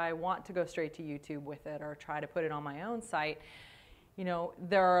do I want to go straight to YouTube with it or try to put it on my own site?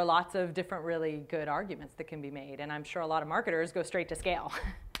 There are lots of different really good arguments that can be made, and I'm sure a lot of marketers go straight to scale.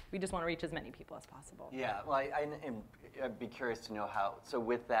 We just want to reach as many people as possible. Yeah, well, I'd be curious to know how, so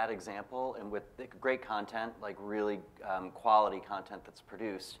with that example and with the great content, like really quality content that's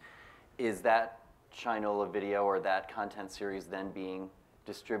produced, is that Shinola video or that content series then being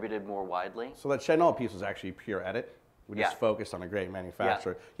distributed more widely? So that Shinola piece was actually pure edit. We just focused on a great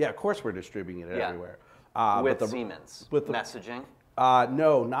manufacturer. Yeah, of course we're distributing it everywhere. With Siemens, with the messaging?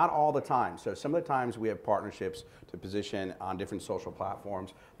 No, not all the time. So some of the times we have partnerships to position on different social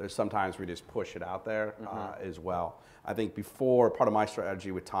platforms. There's sometimes we just push it out there as well. I think before, part of my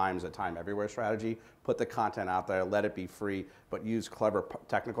strategy with Time is a Time Everywhere strategy. Put the content out there, let it be free, but use clever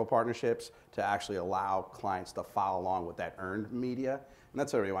technical partnerships to actually allow clients to follow along with that earned media. And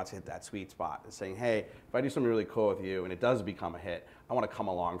that's where we want to hit that sweet spot, is saying, hey, if I do something really cool with you and it does become a hit, I want to come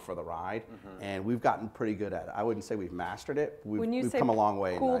along for the ride. And we've gotten pretty good at it. I wouldn't say we've mastered it. We've come a long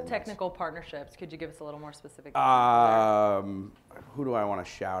way. Cool technical partnerships, could you give us a little more specific? Who do I want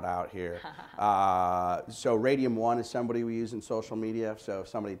to shout out here? So Radium One is somebody we use in social media. So if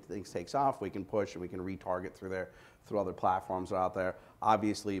somebody takes off, we can push and we can retarget through other platforms out there.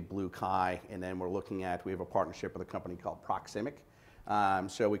 Obviously Blue Kai, and then we have a partnership with a company called Proximic.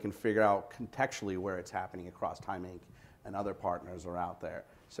 So we can figure out contextually where it's happening across Time Inc. and other partners are out there,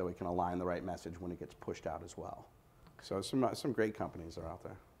 so we can align the right message when it gets pushed out as well. So some great companies are out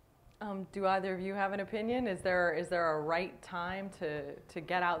there. Do either of you have an opinion? Is there a right time to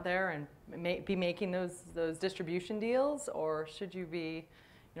get out there and be making those distribution deals, or should you be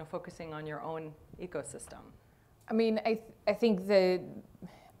focusing on your own ecosystem? I mean, I think the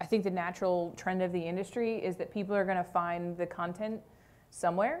natural trend of the industry is that people are going to find the content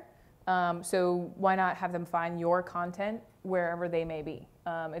somewhere. So why not have them find your content wherever they may be?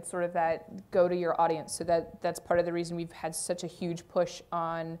 It's sort of that go to your audience. So that's part of the reason we've had such a huge push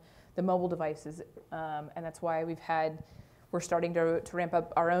on the mobile devices. And that's why we're starting to ramp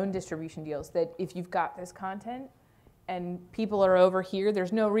up our own distribution deals, that if you've got this content and people are over here,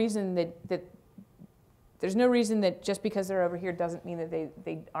 there's no reason that just because they're over here doesn't mean that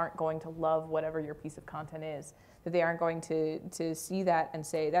they aren't going to love whatever your piece of content is, that they aren't going to see that and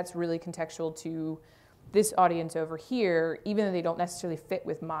say, that's really contextual to this audience over here, even though they don't necessarily fit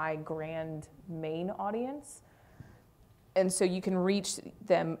with my grand main audience. And so you can reach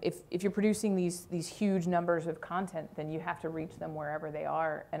them, if you're producing these huge numbers of content, then you have to reach them wherever they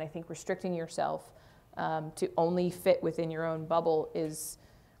are. And I think restricting yourself to only fit within your own bubble is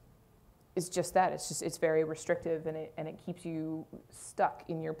just that. It's very restrictive, and it keeps you stuck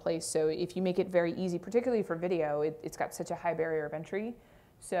in your place. So if you make it very easy, particularly for video, it's got such a high barrier of entry.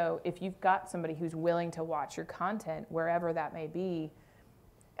 So if you've got somebody who's willing to watch your content wherever that may be,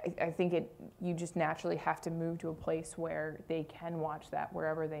 I think you just naturally have to move to a place where they can watch that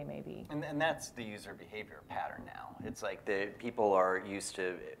wherever they may be. And that's the user behavior pattern now. It's like people are used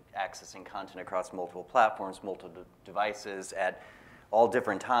to accessing content across multiple platforms, multiple devices at all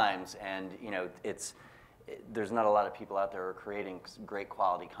different times, and there's not a lot of people out there who are creating great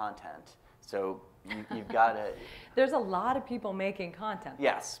quality content. So you've got to. There's a lot of people making content.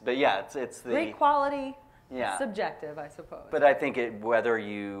 Yes, but yeah, it's the great quality. Yeah. Subjective, I suppose. But I think whether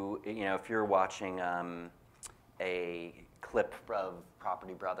if you're watching a clip of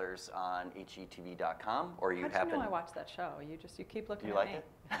Property Brothers on HGTV.com, or you How'd happen. You know I watched that show? You keep looking at me.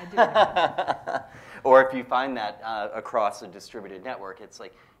 Do you like it? Or if you find that across a distributed network, it's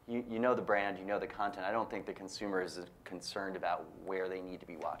like you know the brand, you know the content. I don't think the consumer is as concerned about where they need to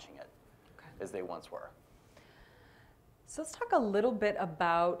be watching it as they once were. So let's talk a little bit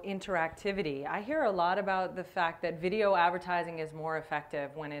about interactivity. I hear a lot about the fact that video advertising is more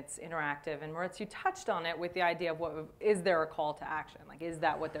effective when it's interactive. And Moritz, you touched on it with the idea of is there a call to action? Like, is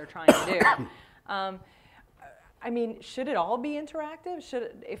that what they're trying to do? I mean, should it all be interactive?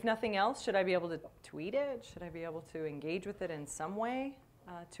 If nothing else, should I be able to tweet it? Should I be able to engage with it in some way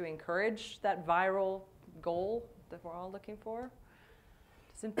to encourage that viral goal that we're all looking for?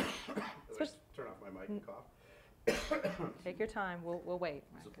 Turn off my mic and cough. Take your time. We'll wait.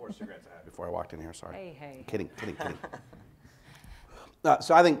 There's 4 cigarettes I had before I walked in here. Sorry. Hey. Kidding.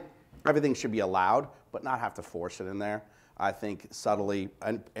 So I think everything should be allowed, but not have to force it in there. I think subtly,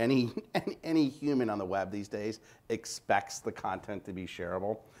 any human on the web these days expects the content to be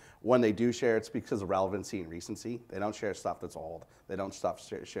shareable. When they do share, it's because of relevancy and recency. They don't share stuff that's old. They don't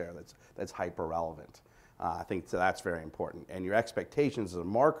share that's hyper relevant. I think that's very important. And your expectations as a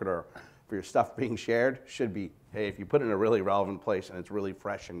marketer for your stuff being shared should be, hey, if you put it in a really relevant place and it's really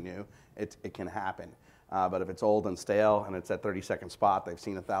fresh and new, it can happen. But if it's old and stale and it's that 30-second spot they've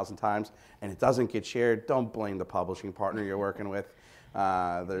seen 1,000 times and it doesn't get shared, don't blame the publishing partner you're working with.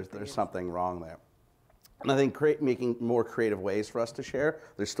 There's something wrong there. And I think making more creative ways for us to share,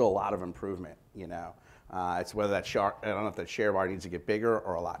 there's still a lot of improvement, It's whether I don't know if that share bar needs to get bigger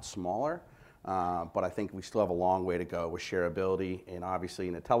or a lot smaller. But I think we still have a long way to go with shareability, and obviously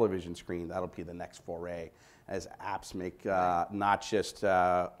in a television screen, that'll be the next foray as apps make not just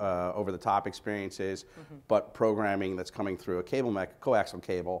over-the-top experiences, but programming that's coming through a coaxial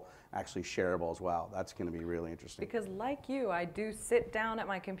cable actually shareable as well. That's going to be really interesting. Because like you, I do sit down at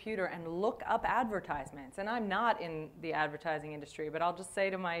my computer and look up advertisements. And I'm not in the advertising industry, but I'll just say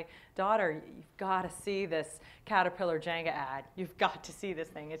to my daughter, you've got to see this Caterpillar Jenga ad. You've got to see this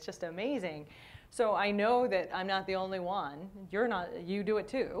thing. It's just amazing. So I know that I'm not the only one. You're not. You do it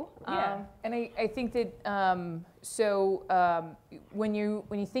too. Yeah, and I think that when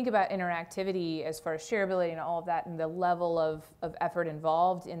you think about interactivity as far as shareability and all of that, and the level of effort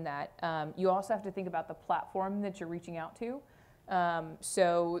involved in that, you also have to think about the platform that you're reaching out to.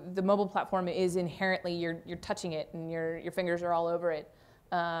 So the mobile platform is inherently you're touching it and your fingers are all over it,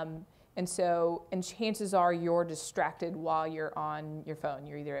 and chances are you're distracted while you're on your phone.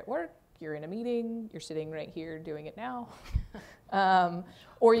 You're either at work, you're in a meeting, you're sitting right here doing it now,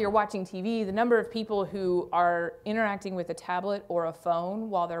 or you're watching TV. The number of people who are interacting with a tablet or a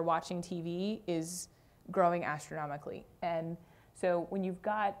phone while they're watching TV is growing astronomically. And so when you've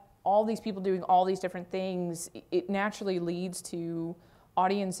got all these people doing all these different things, it naturally leads to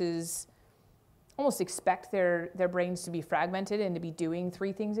audiences almost expect their brains to be fragmented and to be doing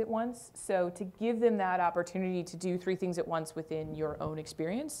 3 things at once. So to give them that opportunity to do 3 things at once within your own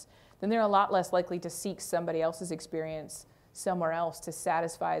experience, then they're a lot less likely to seek somebody else's experience somewhere else to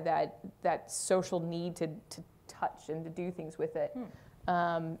satisfy that social need to touch and to do things with it.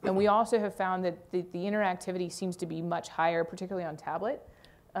 And we also have found that the interactivity seems to be much higher, particularly on tablet.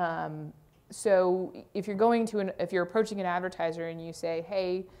 So if you're approaching an advertiser and you say,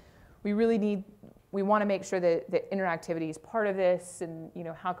 hey, we want to make sure that interactivity is part of this, and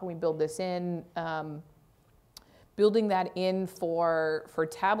how can we build this in? Building that in for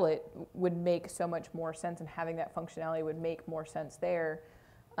tablet would make so much more sense, and having that functionality would make more sense there.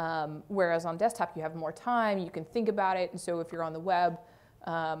 Whereas on desktop, you have more time, you can think about it, and so if you're on the web,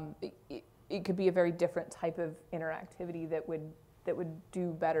 it could be a very different type of interactivity that would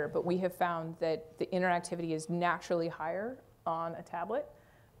do better. But we have found that the interactivity is naturally higher on a tablet,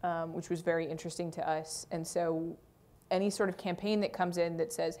 which was very interesting to us. And so any sort of campaign that comes in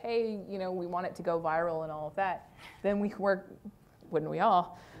that says, hey, we want it to go viral and all of that, then we work, wouldn't we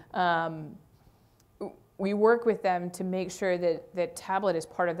all? We work with them to make sure that tablet is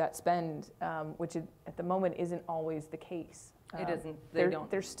part of that spend, which at the moment isn't always the case. It isn't.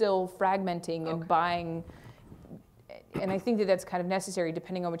 They're still fragmenting and buying, and I think that's kind of necessary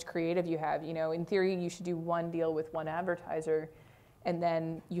depending on which creative you have. In theory, you should do one deal with one advertiser, and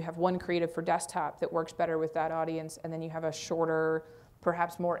then you have one creative for desktop that works better with that audience, and then you have a shorter,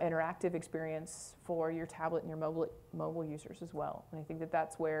 perhaps more interactive experience for your tablet and your mobile users as well. And I think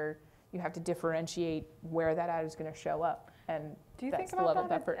that's where you have to differentiate where that ad is going to show up. And do you that's think the level about of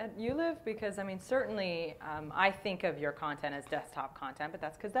that effort. at ULive? Because I mean, certainly I think of your content as desktop content, but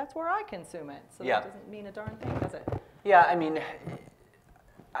that's because that's where I consume it. So Yeah. that doesn't mean a darn thing, does it? Yeah, I mean,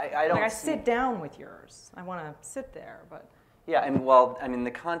 I don't Like I see- sit down with yours. I want to sit there, but. Yeah, and well, I mean,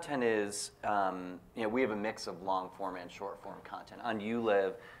 the content is, you know, we have a mix of long form and short form content. On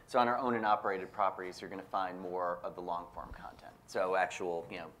ULive, so on our owned and operated properties, you're going to find more of the long form content. So actual,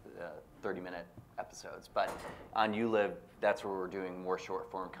 you know, 30-minute episodes. But on ULive, that's where we're doing more short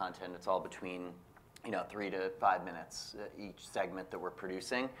form content. It's all between, you know, 3 to 5 minutes each segment that we're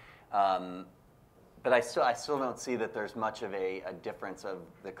producing. But I still don't see that there's much of a difference of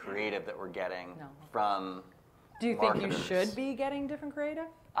the creative that we're getting from. Do you think you marketers. should be getting different creative?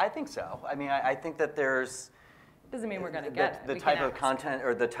 I think so. I mean, I think that there's. Doesn't mean we're going to get it. The We type can of ask. content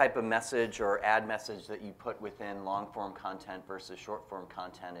or the type of message or ad message that you put within long form content versus short form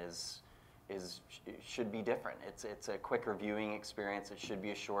content should be different. It's a quicker viewing experience. It should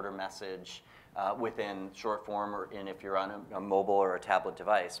be a shorter message within short form, or if you're on a mobile or a tablet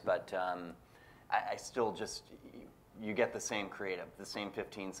device. But I still just. You get the same creative, the same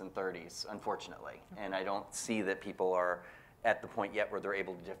 15s and 30s, unfortunately. And I don't see that people are at the point yet where they're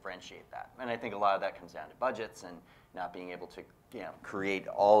able to differentiate that. And I think a lot of that comes down to budgets and not being able to, you know, create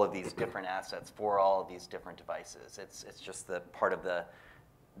all of these different assets for all of these different devices. It's just the part of the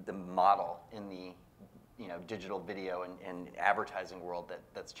model in the, you know, digital video and advertising world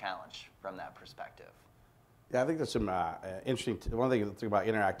that's challenged from that perspective. Yeah, I think there's some interesting. One thing to think about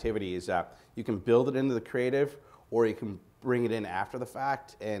interactivity is you can build it into the creative, or you can bring it in after the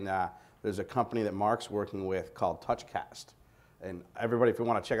fact. And there's a company that Mark's working with called TouchCast. And everybody, if you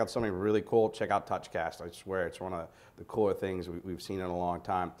want to check out something really cool, check out TouchCast. I swear it's one of the cooler things we've seen in a long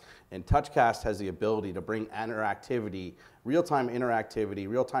time. And TouchCast has the ability to bring interactivity, real-time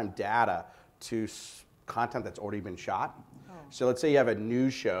data to content that's already been shot. Oh. So let's say you have a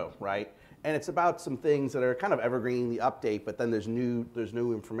news show, right? And it's about some things that are kind of evergreen, the update, but then there's new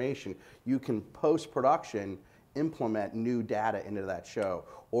information. You can post-production implement new data into that show,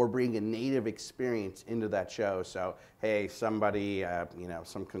 or bring a native experience into that show. So, hey, somebody, you know,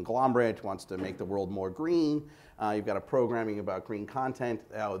 some conglomerate wants to make the world more green. You've got a programming about green content.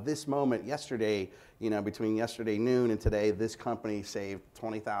 This moment, yesterday, you know, between yesterday noon and today, this company saved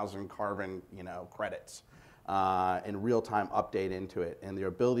 20,000 carbon, you know, credits. And real-time update into it. And the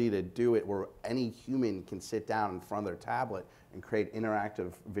ability to do it where any human can sit down in front of their tablet and create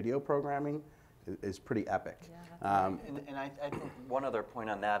interactive video programming is pretty epic. Yeah, and I think one other point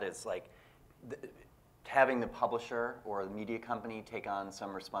on that is like having the publisher or the media company take on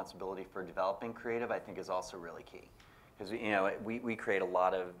some responsibility for developing creative, I think is also really key. Because you know, we create a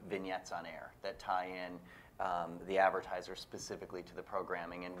lot of vignettes on air that tie in the advertiser specifically to the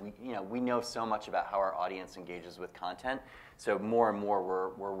programming, and we know so much about how our audience engages with content. So more and more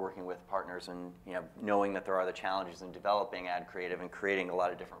we're working with partners, and knowing that there are the challenges in developing ad creative and creating a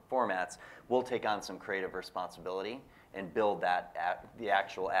lot of different formats, we'll take on some creative responsibility and build the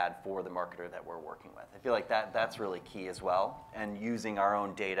actual ad for the marketer that we're working with. I feel like that's really key as well, and using our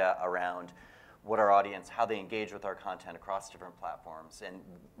own data around what our audience, how they engage with our content across different platforms, and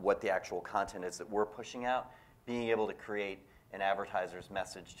what the actual content is that we're pushing out, being able to create an advertiser's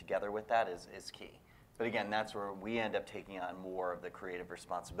message together with that is key. But again, that's where we end up taking on more of the creative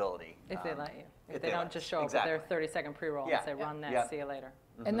responsibility. If they let you. If they don't just show up with their 30-second pre-roll and say, run this, see you later.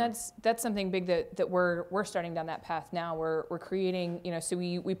 And that's something big that we're starting down that path now. We're creating, so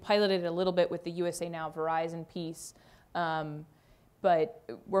we piloted it a little bit with the USA Now Verizon piece. But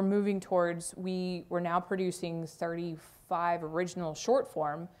we're moving towards, we're now producing 35 original short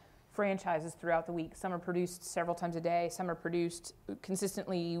form franchises throughout the week. Some are produced several times a day. Some are produced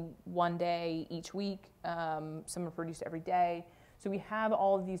consistently one day each week. Some are produced every day. So we have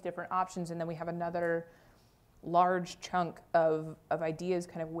all of these different options, and then we have another large chunk of ideas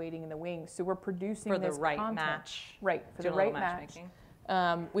kind of waiting in the wings. So we're producing for the this right content. Match. Right, for the right match.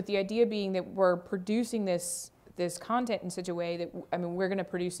 With the idea being that we're producing this content in such a way that, we're going to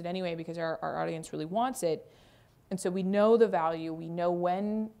produce it anyway because our audience really wants it. And so we know the value. We know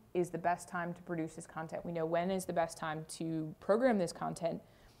when is the best time to produce this content. We know when is the best time to program this content.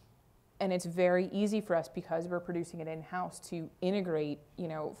 And it's very easy for us because we're producing it in-house to integrate.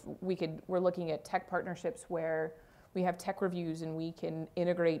 We're looking at tech partnerships where we have tech reviews and we can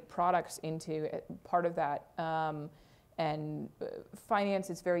integrate products into part of that. And finance,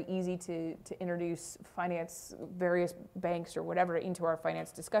 it's very easy to introduce finance, various banks or whatever, into our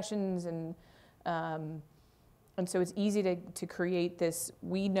finance discussions. And so it's easy to create this.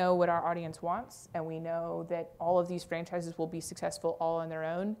 We know what our audience wants, and we know that all of these franchises will be successful all on their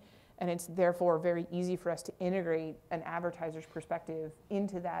own. And it's therefore very easy for us to integrate an advertiser's perspective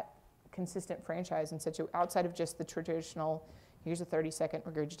into that consistent franchise in such a, outside of just the traditional, here's a 30-second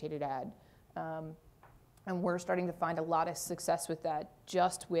regurgitated ad. And we're starting to find a lot of success with that,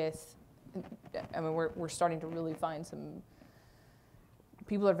 just with, I mean, we're starting to really find some,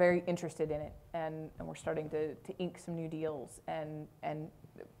 people are very interested in it, and we're starting to ink some new deals and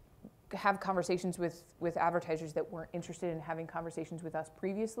have conversations with advertisers that weren't interested in having conversations with us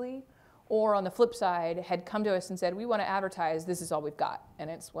previously, or on the flip side, had come to us and said, we want to advertise, this is all we've got. And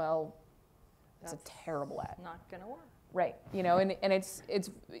it's, well, it's a terrible ad. Not gonna work. Right, you know, and it's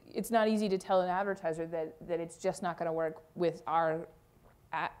not easy to tell an advertiser that it's just not gonna work with our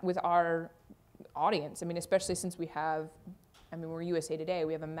audience. I mean, especially since we have, I mean, we're USA Today,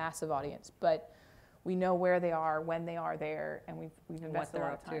 we have a massive audience, but we know where they are, when they are there, and we've invested a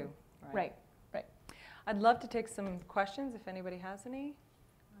lot of time. Right, right. I'd love to take some questions if anybody has any.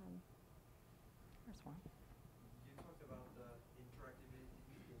 There's one. You talked about interactivity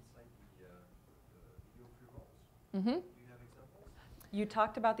inside the video pre-rolls. Mm-hmm. Do you have examples? You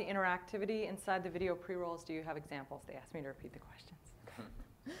talked about the interactivity inside the video pre-rolls. Do you have examples? They asked me to repeat the questions.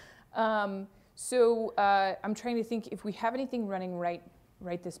 So I'm trying to think if we have anything running right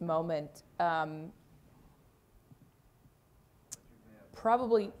this moment.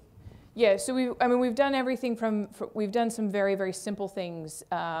 Probably. Yeah, so we've done everything we've done some very, very simple things,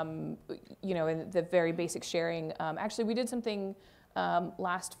 you know, in the very basic sharing. Actually, we did something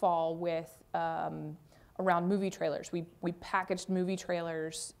last fall with, around movie trailers. We packaged movie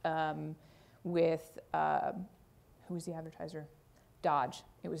trailers with, who was the advertiser? Dodge,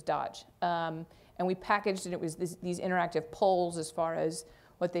 it was Dodge. And we packaged, and it was these interactive polls as far as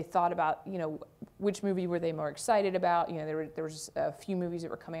what they thought about, you know, which movie were they more excited about. You know, there was a few movies that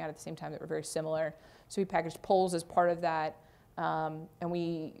were coming out at the same time that were very similar. So we packaged polls as part of that. And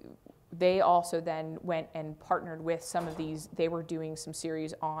they also then went and partnered with some of these. They were doing some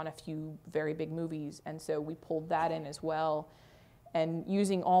series on a few very big movies. And so we pulled that in as well. And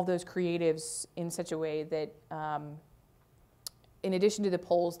using all those creatives in such a way that, in addition to the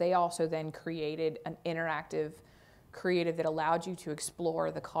polls, they also then created an interactive creative that allowed you to explore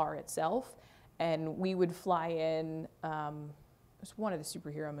the car itself. And we would fly in, it was one of the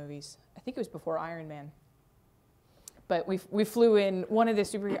superhero movies. I think it was before Iron Man. But we flew in one of the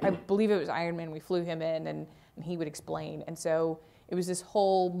superhero, I believe it was Iron Man, we flew him in and he would explain. And so it was this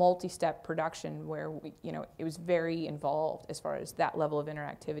whole multi-step production where it was very involved as far as that level of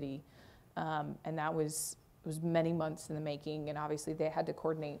interactivity. And that was many months in the making, and obviously they had to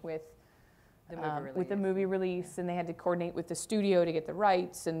coordinate with the movie release, and they had to coordinate with the studio to get the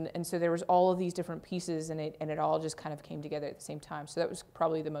rights, and so there was all of these different pieces, and it all just kind of came together at the same time. So that was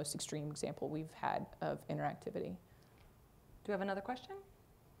probably the most extreme example we've had of interactivity. Do you have another question?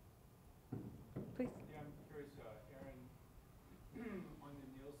 Please. Yeah, I'm curious, Aaron, on the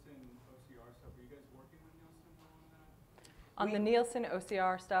Nielsen OCR stuff, are you guys working with Nielsen on that? On the Nielsen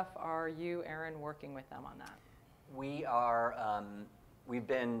OCR stuff, are you, Aaron, working with them on that? We are, we've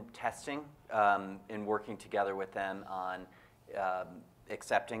been testing and working together with them on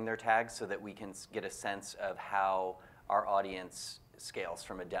accepting their tags so that we can get a sense of how our audience scales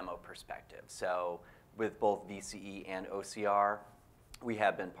from a demo perspective. So with both VCE and OCR, we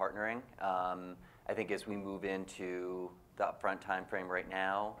have been partnering. I think as we move into the upfront time frame right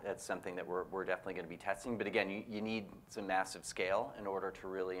now, that's something that we're definitely going to be testing. But again, you need some massive scale in order to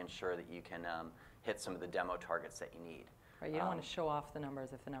really ensure that you can hit some of the demo targets that you need. Right, you don't want to show off the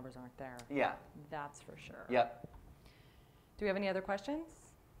numbers if the numbers aren't there. Yeah. That's for sure. Yep. Do we have any other questions?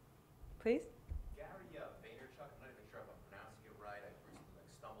 Please? Gary Vaynerchuk, I'm not even sure if I'm pronouncing it right. I recently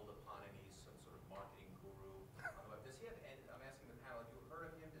stumbled upon him. He's some sort of marketing guru. Does he have any, I'm asking the panel, have you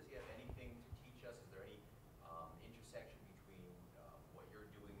heard of him? Does he have anything to teach us? Is there any intersection between what you're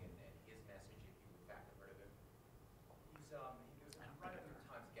doing and his message, if you in fact have heard of him? He was right at the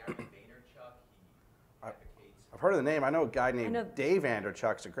Times, Gary Vaynerchuk. He advocates. I've heard of the name. I know a guy named Dave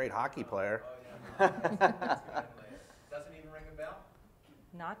Vanderchuk's a great hockey player. Oh, yeah. Doesn't even ring a bell?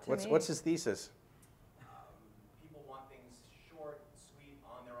 Not to me. What's his thesis? People want things short, sweet,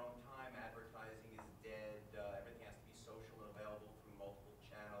 on their own time. Advertising is dead. Everything has to be social and available through multiple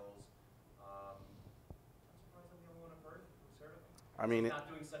channels. I'm surprised I'm the only one I've heard who's heard of him. I mean, he's not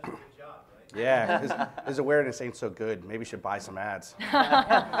doing such a good job, right? Yeah, his awareness ain't so good. Maybe you should buy some ads.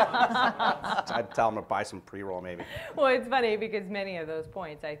 I'd tell him to buy some pre-roll, maybe. Well, it's funny because many of those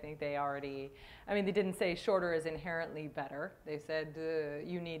points, I think they already, I mean, they didn't say shorter is inherently better. They said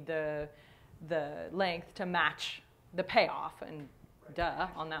you need the length to match the payoff, and duh,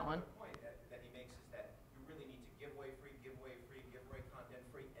 on that one. The point that he makes is that you really need to give away free content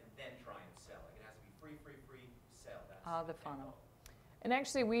free, and then The funnel. And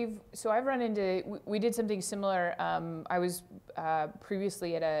actually, I've run into, we did something similar. I was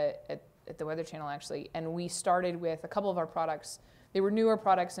previously at the Weather Channel, actually, and we started with a couple of our products. They were newer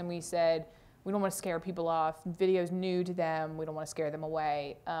products, and we said, we don't want to scare people off. Video's new to them. We don't want to scare them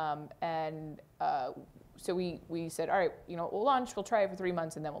away. So we said, all right, we'll launch, we'll try it for 3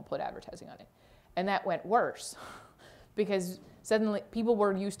 months, and then we'll put advertising on it. And that went worse because suddenly people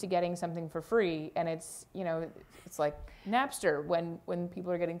were used to getting something for free, and it's like Napster when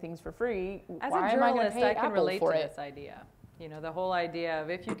people are getting things for free. As why a am I going to journalist, pay I can Apple relate for to it? this idea. The whole idea of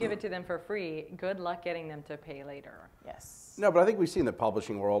if you give it to them for free, good luck getting them to pay later. Yes. No, but I think we've seen the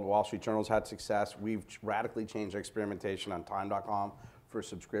publishing world. Wall Street Journal's had success. We've radically changed our experimentation on Time.com for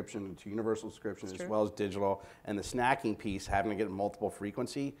subscription to universal subscription as well as digital. And the snacking piece, having to get multiple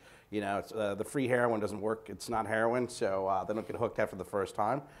frequency, it's, the free heroin doesn't work. It's not heroin, so they don't get hooked after the first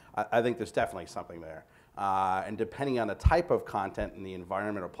time. I think there's definitely something there. And depending on the type of content and the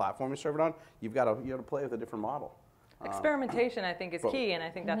environment or platform you serve it on, you got to play with a different model. Experimentation, I think, is key, and I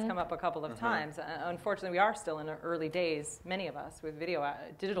think that's come up a couple of times. Unfortunately, we are still in the early days, many of us, with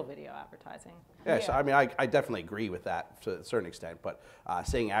digital video advertising. Yeah, so I mean, I definitely agree with that to a certain extent, but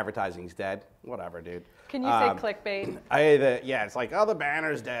saying advertising's dead, whatever, dude. Can you say clickbait? Yeah, it's like, oh, the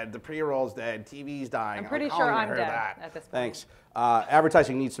banner's dead, the pre-roll's dead, TV's dying. I'm pretty sure I'm dead at this point. Thanks.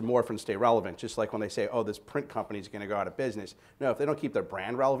 Advertising needs to morph and stay relevant, just like when they say, oh, this print company's going to go out of business. No, if they don't keep their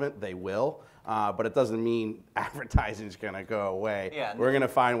brand relevant, they will. But it doesn't mean advertising is going to go away. Yeah, we're going to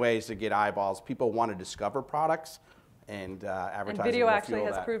find ways to get eyeballs. People want to discover products, and advertising. And video will actually fuel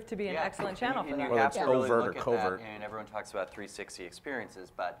has that. proved to be an excellent channel for that. You have to really overt look or at covert. that, and everyone talks about 360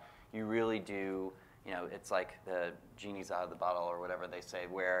 experiences, but you really do. It's like the genie's out of the bottle or whatever they say,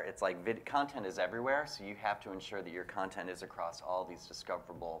 where it's like content is everywhere, so you have to ensure that your content is across all these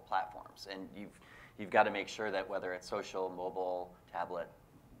discoverable platforms, and you've got to make sure that whether it's social, mobile, tablet,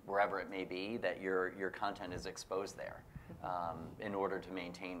 wherever it may be, that your content is exposed there in order to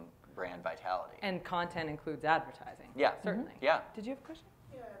maintain brand vitality. And content includes advertising. Yeah, certainly. Yeah. Did you have a question?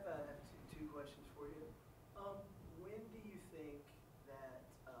 Yeah, I have two questions for you. When do you think that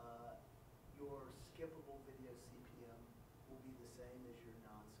your skippable video CPM will be the same as your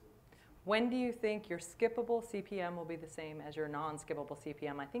non-skippable? When do you think your skippable CPM will be the same as your non-skippable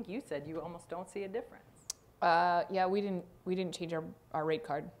CPM? I think you said you almost don't see a difference. Yeah, we didn't change our rate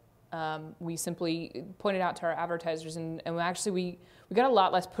card. We simply pointed out to our advertisers, and actually we got a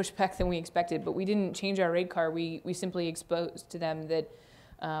lot less pushback than we expected, but we didn't change our rate card. We simply exposed to them that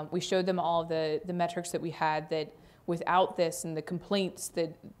we showed them all the metrics that we had, that without this and the complaints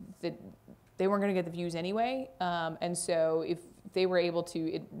that they weren't going to get the views anyway. And so if they were able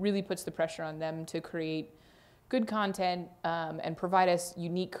to, it really puts the pressure on them to create good content and provide us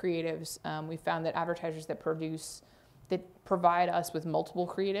unique creatives. We found that advertisers that provide us with multiple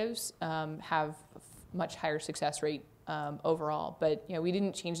creatives have much higher success rate overall. But we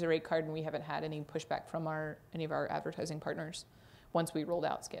didn't change the rate card, and we haven't had any pushback from any of our advertising partners once we rolled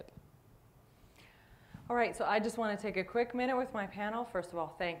out Skip. All right, so I just want to take a quick minute with my panel. First of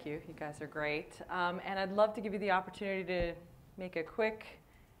all, thank you. You guys are great. And I'd love to give you the opportunity to make a quick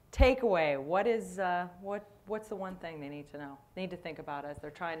takeaway. What's the one thing they need to know, need to think about as they're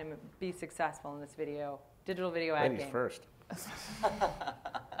trying to be successful in this digital video ad game? Ladies first.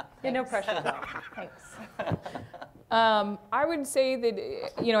 Yeah, no pressure though. Thanks. I would say that,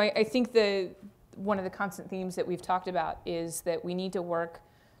 I think one of the constant themes that we've talked about is that we need to work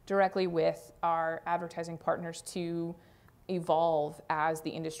directly with our advertising partners to evolve as the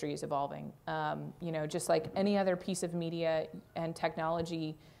industry is evolving. Just like any other piece of media and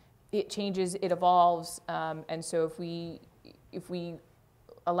technology, it changes, it evolves, and so if we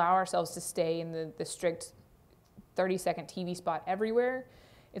allow ourselves to stay in the strict 30-second TV spot everywhere,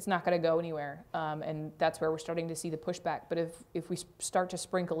 it's not going to go anywhere, and that's where we're starting to see the pushback. But if we start to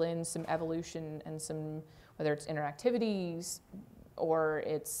sprinkle in some evolution and some, whether it's interactivities or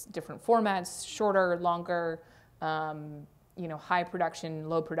it's different formats, shorter, longer, high production,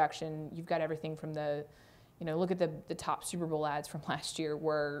 low production, you've got everything from look at the top Super Bowl ads from last year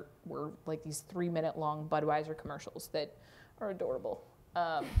were like these 3-minute long Budweiser commercials that are adorable.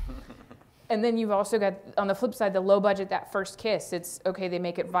 And then you've also got, on the flip side, the low budget, that first kiss. It's, okay, they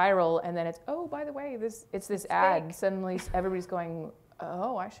make it viral, and then it's, oh, by the way, it's this ad. fake. Suddenly everybody's going,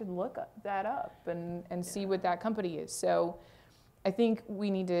 oh, I should look that up and see what that company is. So I think we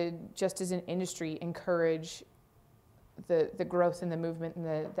need to, just as an industry, encourage the growth and the movement and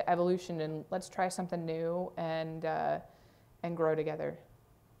the evolution, and let's try something new and grow together.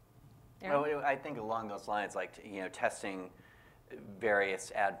 Well, I think along those lines, like testing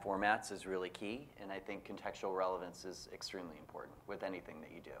various ad formats is really key, and I think contextual relevance is extremely important with anything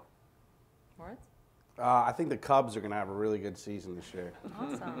that you do. Moritz? I think the Cubs are going to have a really good season this year.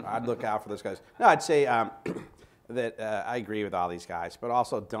 Awesome. I'd look out for those guys. No, I'd say that I agree with all these guys, but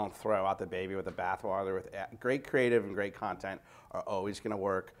also don't throw out the baby with the bathwater. With great creative and great content are always going to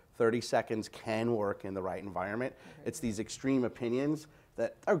work. 30 seconds can work in the right environment. It's these extreme opinions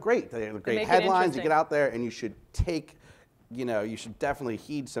that are great. They're great headlines. You get out there and you should take, you should definitely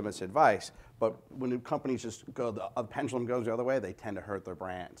heed some of this advice. But when companies just go, the pendulum goes the other way, they tend to hurt their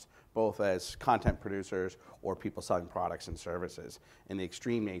brands, both as content producers or people selling products and services. And the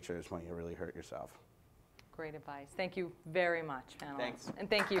extreme nature is when you really hurt yourself. Great advice. Thank you very much, panelists. Thanks. And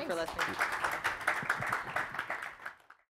thank you for listening.